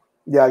well.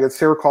 Yeah, against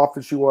Sarah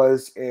Kaufman she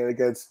was, and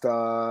against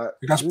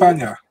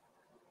Pena.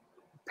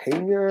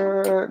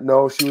 Pena?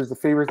 No, she was the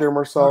favorite there,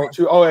 Marcel.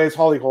 It's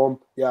Holly Holm.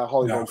 Yeah,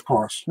 Holly Holm. Of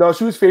course. No,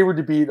 she was favored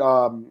to beat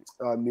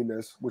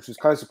Nunes, which is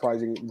kind of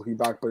surprising looking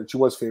back, but she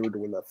was favored to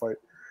win that fight.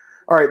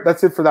 All right,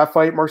 that's it for that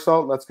fight,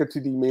 Marcel. Let's get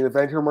to the main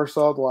event here,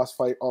 Marcel. The last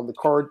fight on the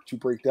card to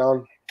break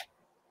down.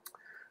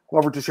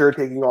 Glover Teixeira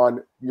taking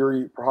on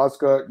Yuri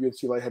Prochazka,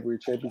 UFC Light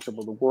Heavyweight Championship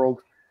of the World.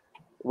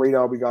 Right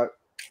now, we got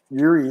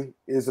Yuri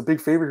is a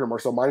big favorite here,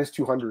 Marcel, minus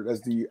 200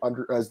 as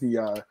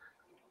the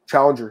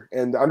challenger,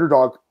 and the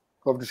underdog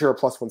Glover Teixeira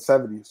plus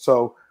 170.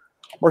 So,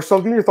 Marcel,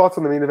 give me your thoughts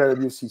on the main event of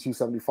UFC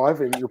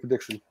 275 and your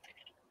prediction.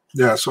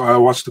 Yeah, so I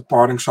watched the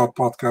Parting Shot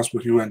podcast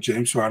with you and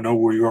James, so I know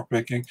who you're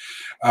picking.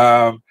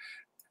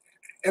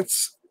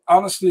 It's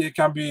honestly, it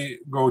can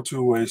go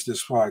 2 ways,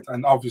 this fight,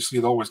 and obviously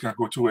it always can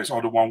go 2 ways.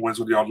 Either one wins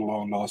or the other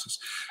one losses.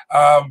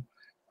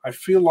 I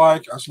feel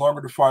like as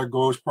longer the fight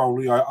goes,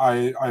 probably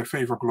I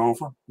favor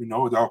Glover.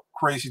 How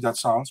crazy that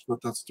sounds, but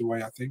that's the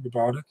way I think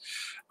about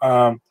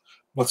it.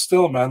 But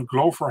still, man,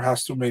 Glover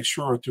has to make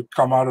sure to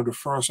come out of the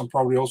first and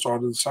probably also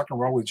out of the second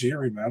round with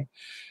Yuri, man.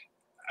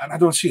 And I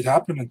don't see it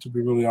happening, to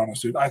be really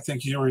honest, dude. I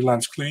think Yuri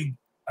lands clean.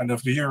 And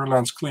if the Yuri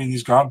lands clean,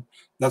 he's gone.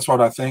 That's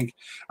what I think.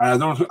 And I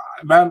don't,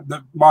 man.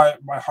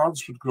 My heart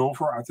is with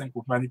Glover. I think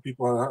with many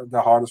people,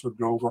 the heart is with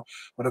Glover.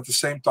 But at the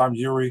same time,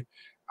 Yuri,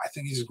 I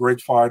think he's a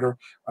great fighter.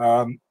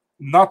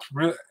 Not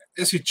really.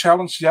 Is he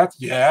challenged yet?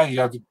 Yeah, he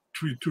had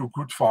two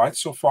good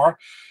fights so far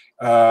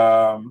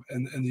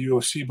in the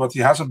UFC, but he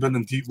hasn't been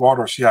in deep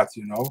waters yet.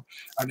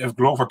 And if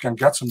Glover can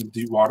get him in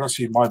deep waters,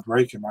 he might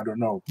break him. I don't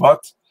know,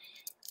 but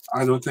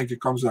I don't think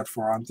it comes that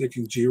far. I'm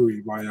taking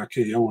Yuri by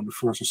KO in the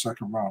first or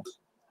second round.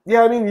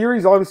 Yeah, I mean,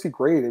 Yuri's obviously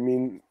great. I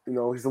mean,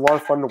 he's a lot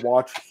of fun to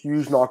watch.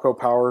 Huge knockout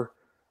power.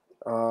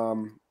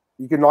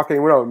 You can knock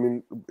anyone out. I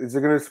mean, is it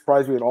going to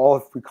surprise me at all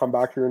if we come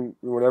back here and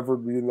whenever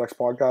we do the next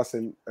podcast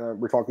and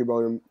we're talking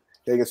about him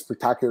getting a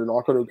spectacular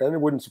knockout again?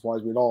 It wouldn't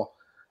surprise me at all.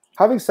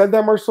 Having said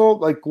that, Marcel,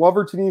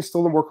 Glover to me is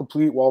still the more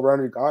complete,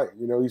 well-rounded guy.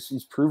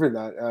 He's proven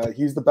that.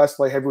 He's the best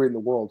light heavyweight in the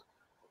world.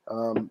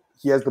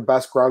 He has the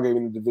best ground game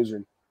in the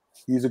division.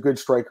 He's a good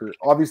striker.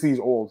 Obviously, he's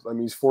old. I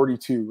mean, he's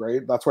 42,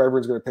 right? That's why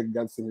everyone's going to pick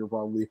against him here,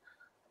 probably.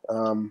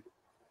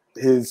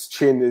 His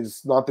chin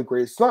is not the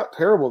greatest. It's not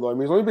terrible, though. I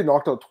mean, he's only been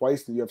knocked out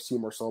twice in the UFC,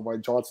 Marcel, by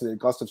Johnson and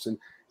Gustafsson.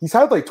 He's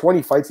had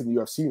 20 fights in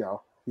the UFC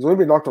now. He's only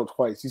been knocked out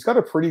twice. He's got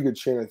a pretty good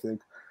chin, I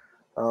think.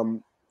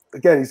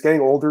 Again, he's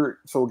getting older.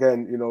 So,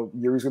 again,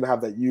 Yuri's going to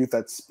have that youth,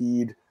 that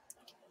speed.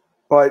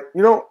 But,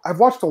 I've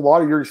watched a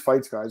lot of Yuri's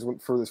fights, guys,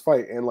 for this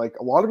fight. And,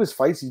 a lot of his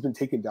fights, he's been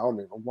taken down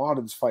in. A lot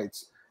of his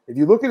fights. If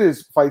you look at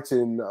his fights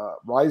in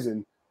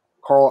Ryzen,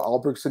 Carl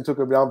Albrechtsen took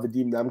him down.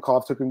 Vadim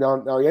Nemkov took him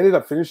down. Now, he ended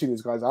up finishing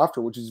these guys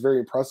after, which is very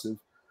impressive.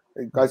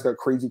 The guy's got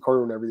crazy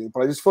cardio and everything.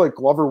 But I just feel like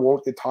Glover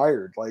won't get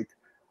tired.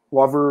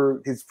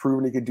 Glover has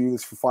proven he could do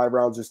this for 5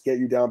 rounds, just get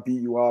you down,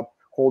 beat you up,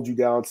 hold you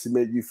down,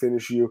 submit you,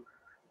 finish you.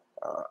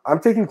 I'm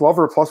taking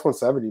Glover at plus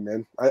 170,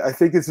 man. I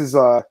think this is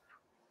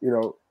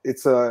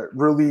it's a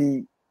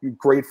really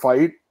great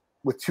fight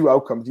with 2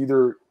 outcomes.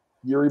 Either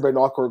Yuri by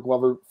knockout or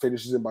Glover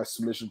finishes him by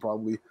submission,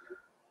 probably.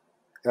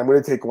 And I'm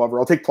going to take Glover.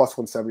 I'll take plus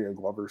 170 on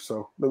Glover.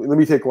 So let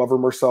me take Glover.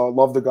 Marcel,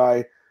 love the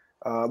guy.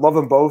 Love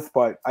them both,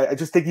 but I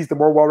just think he's the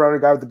more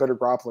well-rounded guy with the better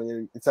grappling.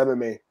 And it's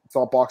MMA. It's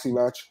not a boxing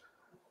match.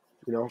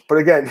 But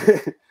again,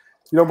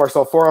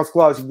 Marcel, 4-ounce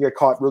gloves, you can get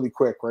caught really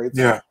quick, right?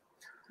 So yeah.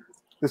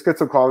 Let's get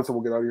some comments and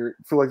we'll get out of here.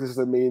 I feel like this is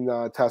the main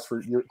test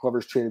for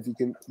Glover's chin. If you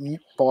can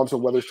eat bombs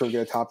and Weatherstone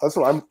get a tap, that's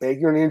what I'm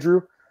banking on,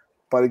 Andrew.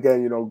 But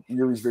again,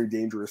 Yuri's very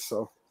dangerous.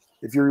 So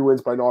if Yuri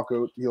wins by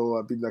knockout,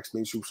 he'll be the next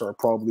main superstar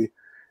probably.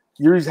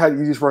 Yuri's had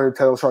the easiest running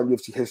title shot in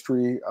UFC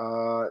history.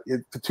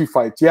 The 2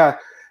 fights, yeah.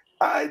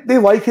 They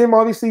like him,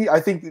 obviously. I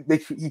think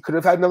he could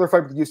have had another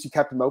fight, but the UFC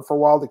kept him out for a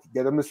while. They could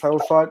get him this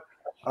title shot.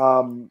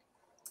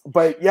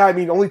 But yeah, I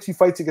mean, only 2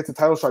 fights to get the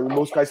title shot. I mean,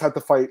 most guys have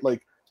to fight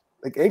like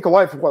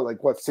Ankalaev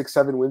what 6,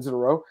 7 wins in a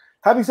row.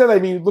 Having said that, I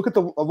mean, look at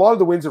a lot of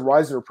the wins in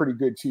Rizin are pretty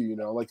good too. You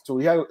know, like so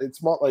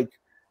it's not like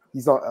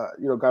he's not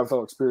a guy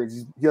without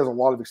experience. He has a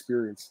lot of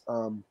experience.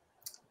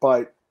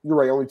 But you're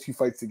right, only 2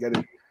 fights to get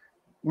it.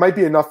 Might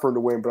be enough for him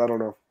to win, but I don't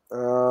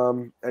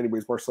know.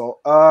 Anyways, Marcel.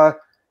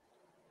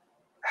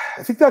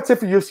 I think that's it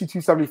for UFC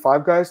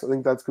 275, guys. I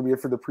think that's going to be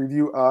it for the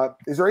preview.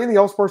 Is there anything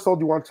else, Marcel,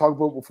 do you want to talk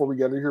about before we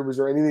get in here? Was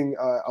there anything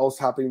else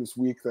happening this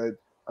week that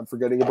I'm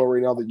forgetting about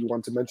right now that you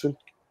want to mention?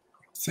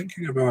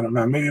 Thinking about it,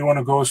 man. Maybe you want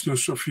to go through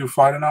a few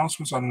fight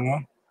announcements. I don't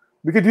know.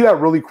 We could do that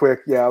really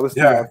quick. Yeah, let's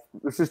do that.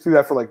 Let's just do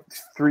that for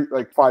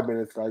like 5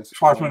 minutes, guys.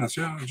 5 minutes,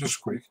 yeah,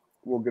 just quick.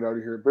 We'll get out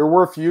of here. There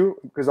were a few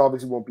because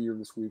obviously won't be here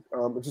this week.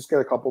 Let's just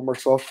get a couple,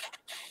 Marcel.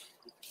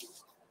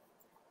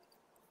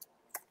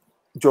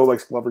 Joe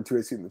likes Glover too.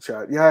 I see in the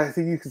chat. Yeah, I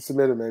think you can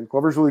submit him, man.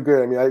 Glover's really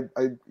good. I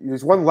mean,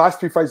 he's won the last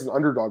 3 fights as an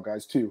underdog,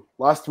 guys, too.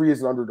 Last 3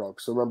 is an underdog,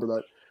 so remember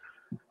that.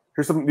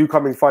 Here's some new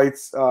coming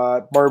fights.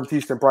 Mario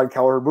Batista and Brian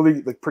Kelleher,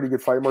 really pretty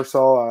good fight,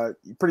 Marcel.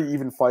 Pretty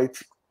even fight.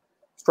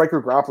 Striker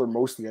grappler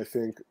mostly, I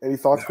think. Any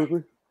thoughts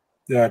quickly?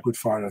 Yeah, good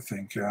fight, I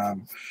think. I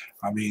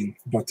mean,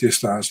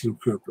 Batista has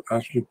looked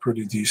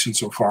pretty decent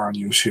so far in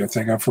UFC, I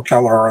think, and for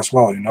Kelleher as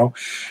well. You know,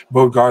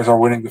 both guys are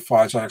winning the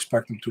fights. I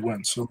expect them to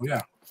win. So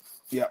yeah.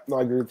 Yeah, no,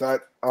 I agree with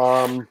that.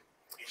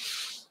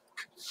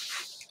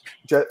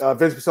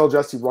 Vince Pichel,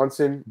 Jesse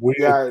Brunson.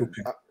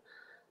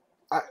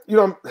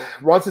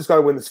 Brunson's got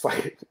to win this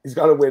fight. He's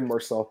got to win,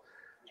 Marcel.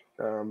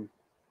 But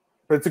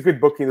it's a good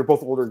booking. They're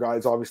both older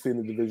guys, obviously, in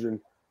the division.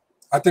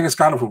 I think it's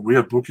kind of a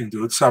weird booking,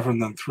 dude.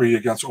 7-3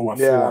 against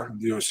 0-4 in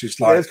the UFC.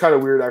 Yeah, it's kind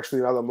of weird,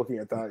 actually, now that I'm looking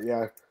at that.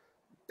 Yeah.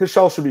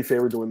 Pichel should be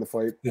favored to win the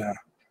fight. Yeah.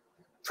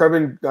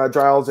 Trevin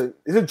Giles.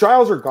 Is it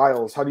Giles or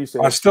Giles? How do you say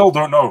it? I still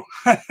don't know.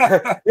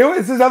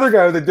 It's this other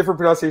guy with a different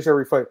pronunciation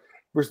every fight.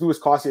 Versus Louis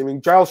Costi. I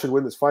mean, Giles should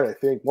win this fight, I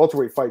think.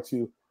 Welterweight fight,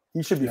 too.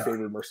 He should be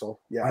favored, Marcel.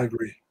 Yeah. I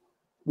agree.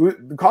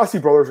 The Costi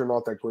brothers are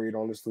not that great,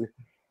 honestly.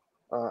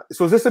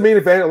 So is this the main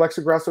event,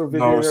 Alexa Grasso?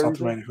 No, it's not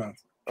the main event.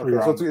 Okay,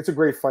 so it's a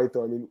great fight,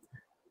 though. I mean,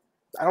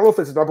 I don't know if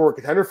it's a number one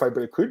contender fight,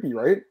 but it could be,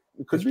 right?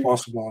 It's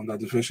possible in that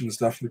division. It's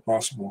definitely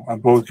possible.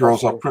 And both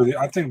girls are pretty.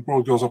 I think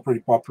both girls are pretty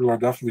popular.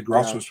 Definitely,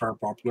 Grasso is very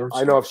popular. So.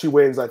 I know if she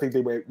wins, I think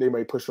they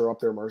might push her up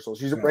there, Marcel.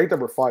 She's ranked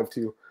number 5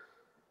 too.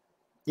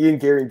 Ian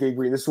Gary and Gabe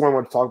Green. This is what I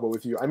want to talk about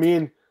with you. I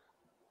mean,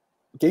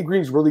 Gabe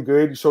Green's really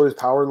good. He showed his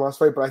power in the last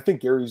fight, but I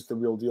think Gary's the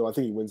real deal. I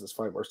think he wins this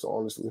fight, Marcel.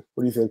 Honestly,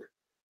 what do you think?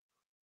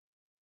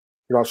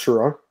 You're not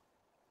sure, huh?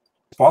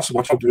 It's possible.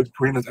 What's up, dude?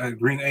 Green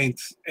ain't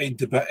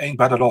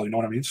bad at all. You know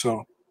what I mean?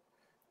 So.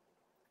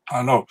 I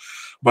don't know,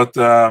 but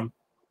yeah,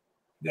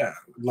 a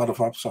lot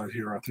of upside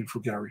here, I think, for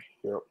Gary.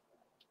 Yeah.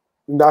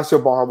 Ignacio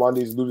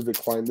Bahamondes, Luda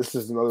Decline. This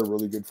is another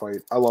really good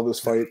fight. I love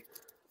this fight.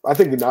 I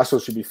think Ignacio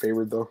should be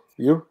favored, though.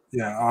 You?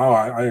 Yeah,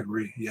 I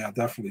agree. Yeah,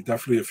 definitely.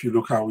 If you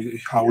look how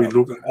we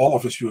look at all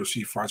of his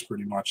UFC fights,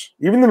 pretty much.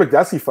 Even the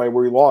McDessie fight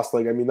where he lost,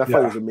 that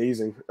fight was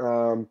amazing.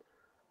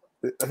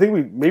 I think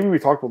we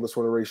talked about this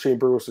one already. Shane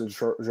Burgos and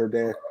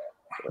Jourdain.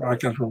 I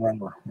can't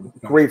remember.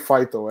 Great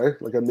fight though, eh?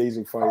 Like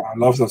amazing fight. I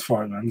love that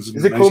fight, man. Is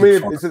it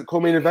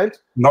co-main event?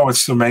 No,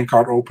 it's the main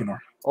card opener.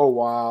 Oh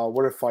wow,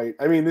 what a fight!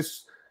 I mean,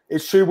 it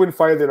should win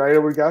fight of the night. I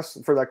would guess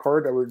for that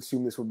card. I would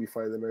assume this would be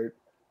fight of the night.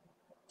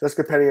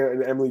 Jessica Pena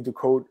and Emily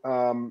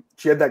Ducote.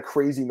 She had that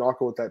crazy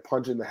knockout with that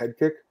punch in the head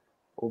kick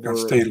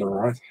over Taylor,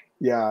 right?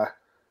 Yeah,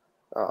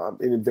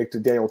 in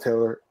Invicta, Daniel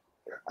Taylor.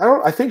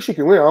 I think she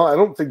can win. I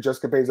don't think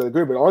Jessica Payne's that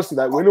good, but honestly,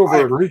 that win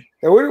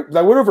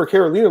over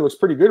Carolina looks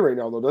pretty good right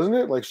now, though, doesn't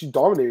it? Like she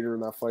dominated her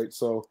in that fight.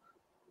 So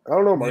I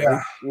don't know, Marcel.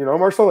 Yeah. You know,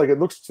 Marcel,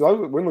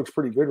 that win looks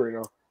pretty good right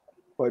now.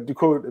 But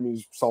Ducote, I mean,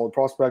 he's a solid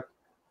prospect.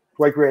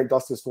 Dwight Grant,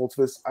 Dustin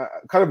Stoltzfus.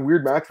 Kind of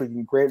weird match.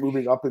 Like Grant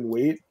moving up in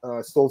weight.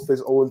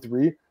 Stoltzfus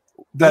 0-3.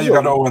 Then you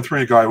got an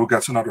 0-3 guy who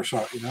gets another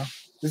shot. You know,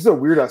 this is a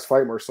weird ass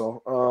fight,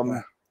 Marcel.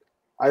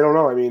 I don't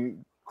know. I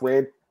mean,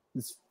 Grant.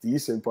 It's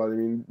decent, but I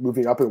mean,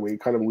 moving up in weight,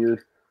 kind of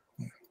weird.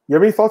 You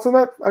have any thoughts on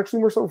that,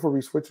 actually, Marcel, before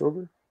we switch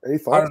over? Any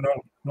thoughts? I don't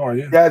know. No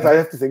idea. Yeah, I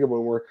have to think about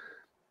it more.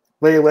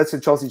 Leia Letts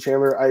and Chelsea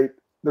Chandler.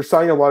 They're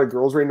signing a lot of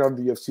girls right now to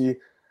the UFC.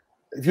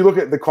 If you look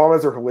at the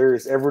comments, are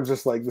hilarious. Everyone's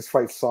just like, "This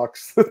fight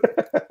sucks."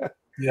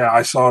 Yeah,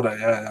 I saw that.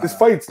 Yeah. This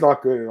fight's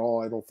not good at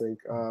all. I don't think.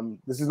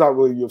 This is not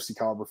really a UFC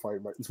caliber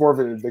fight, but it's more of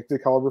an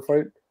Invicta caliber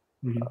fight.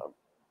 Mm-hmm.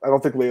 I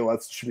don't think Leia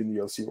Letts should be in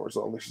the UFC more,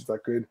 so unless she's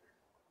that good.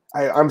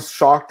 I'm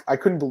shocked. I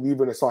couldn't believe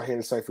when I saw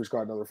Hannah Cifers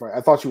got another fight.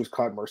 I thought she was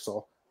cut,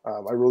 Marcel.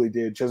 I really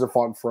did. She hasn't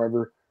fought in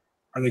forever.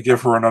 And they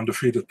give her an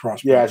undefeated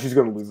prospect. Yeah, she's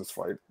going to lose this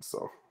fight.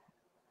 So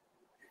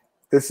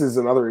this is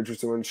another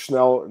interesting one.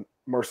 Schnell,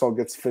 Marcel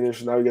gets finished,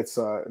 and now he gets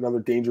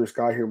another dangerous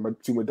guy here,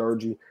 Suma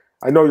Darji.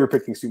 I know you're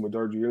picking Suma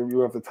Darji. You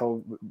have to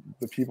tell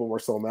the people,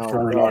 Marcel, now.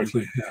 Very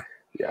likely,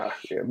 yeah.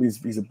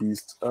 He's a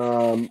beast.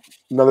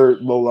 Another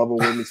low-level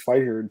women's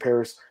fight here in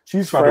Paris.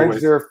 She's French,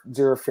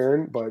 Zara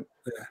Farron, but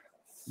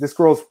this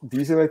girl's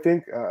decent, I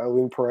think.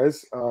 Aline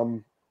Perez.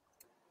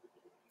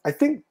 I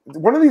think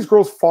one of these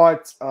girls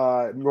fought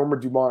Norma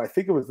Dumont. I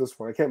think it was this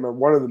one. I can't remember.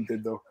 One of them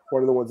did, though.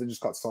 One of the ones that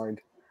just got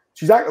signed.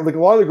 she's like a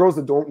lot of the girls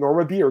that don't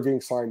normally be are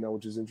getting signed now,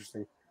 which is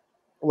interesting.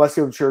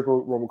 Alessio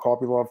Chirico, Roman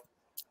Kopylov.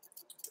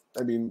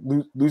 I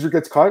mean, loser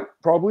gets cut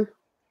probably.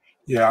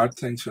 Yeah, I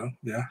think so.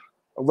 Yeah.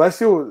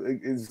 Alessio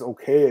is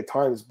okay at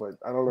times, but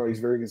I don't know. He's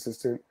very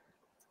consistent.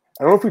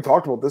 I don't know if we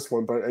talked about this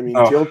one, but I mean,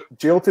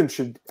 Jailton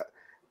should.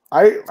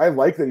 I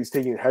like that he's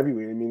taking it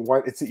heavyweight. I mean,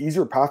 it's the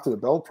easier path to the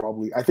belt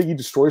probably. I think he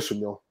destroys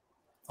Shamil.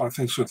 I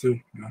think so too.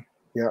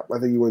 Yeah, I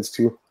think he wins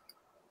too.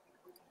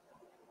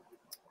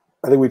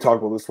 I think we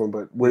talked about this one,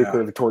 but Whitaker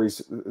and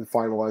Vittori's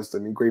finalized. I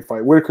mean, great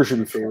fight. Whitaker should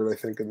be favored, I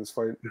think, in this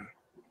fight.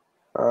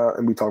 Yeah.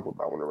 And we talked about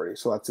that one already.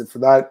 So that's it for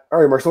that. All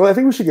right, Marcel, I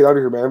think we should get out of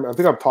here, man. I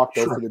think I'm talked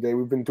out for the day.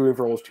 We've been doing it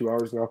for almost 2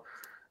 hours now.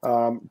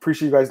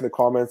 Appreciate you guys in the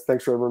comments.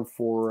 Thanks for everyone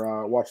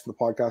for watching the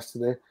podcast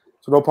today.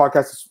 So no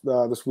podcast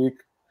this week.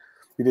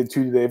 We did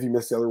 2 today. If you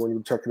missed the other one, you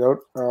can check it out.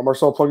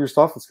 Marcel, plug your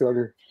stuff. Let's get out of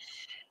here.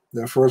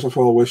 Yeah, first of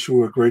all, I wish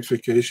you a great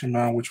vacation,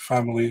 man, with your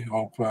family.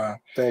 Hope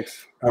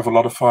thanks. Have a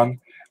lot of fun.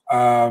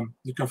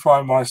 You can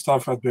find my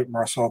stuff at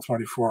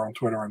BigMarcel24 on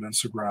Twitter and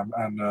Instagram,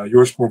 and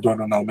yours more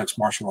done on our mixed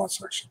martial arts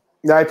section.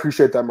 Yeah, I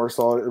appreciate that,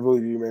 Marcel. I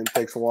really do, man.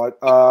 Thanks a lot.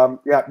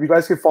 You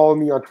guys can follow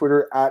me on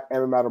Twitter at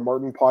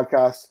MMAdamMartin.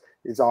 Podcast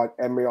is on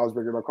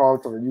MMAOsbigger.com.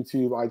 It's on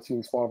YouTube,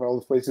 iTunes, Spotify, all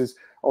those places.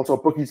 Also,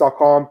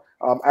 bookies.com.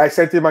 I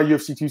sent in my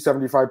UFC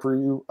 275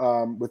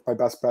 preview with my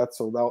best bet,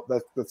 so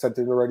that's sent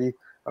in already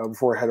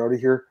before I head out of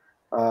here.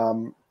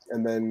 And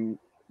then,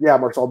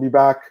 Marcel, I'll be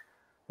back.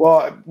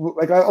 Well,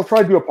 I'll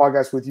try to do a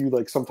podcast with you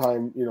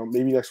sometime,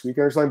 maybe next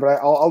weekend or something.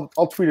 But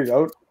I'll tweet it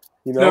out,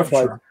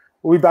 Sure.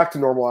 We'll be back to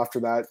normal after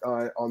that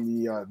on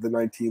the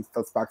 19th.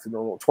 That's back to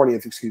normal.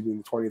 20th, excuse me,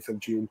 the 20th of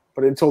June.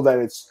 But until then,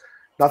 it's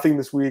nothing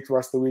this week, the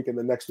rest of the week, and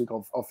then next week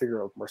I'll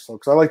figure out Marcel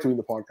because I like doing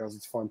the podcast.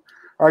 It's fun.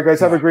 All right,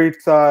 guys, have a great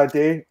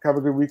day. Have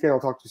a good weekend.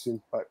 I'll talk to you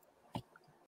soon. Bye.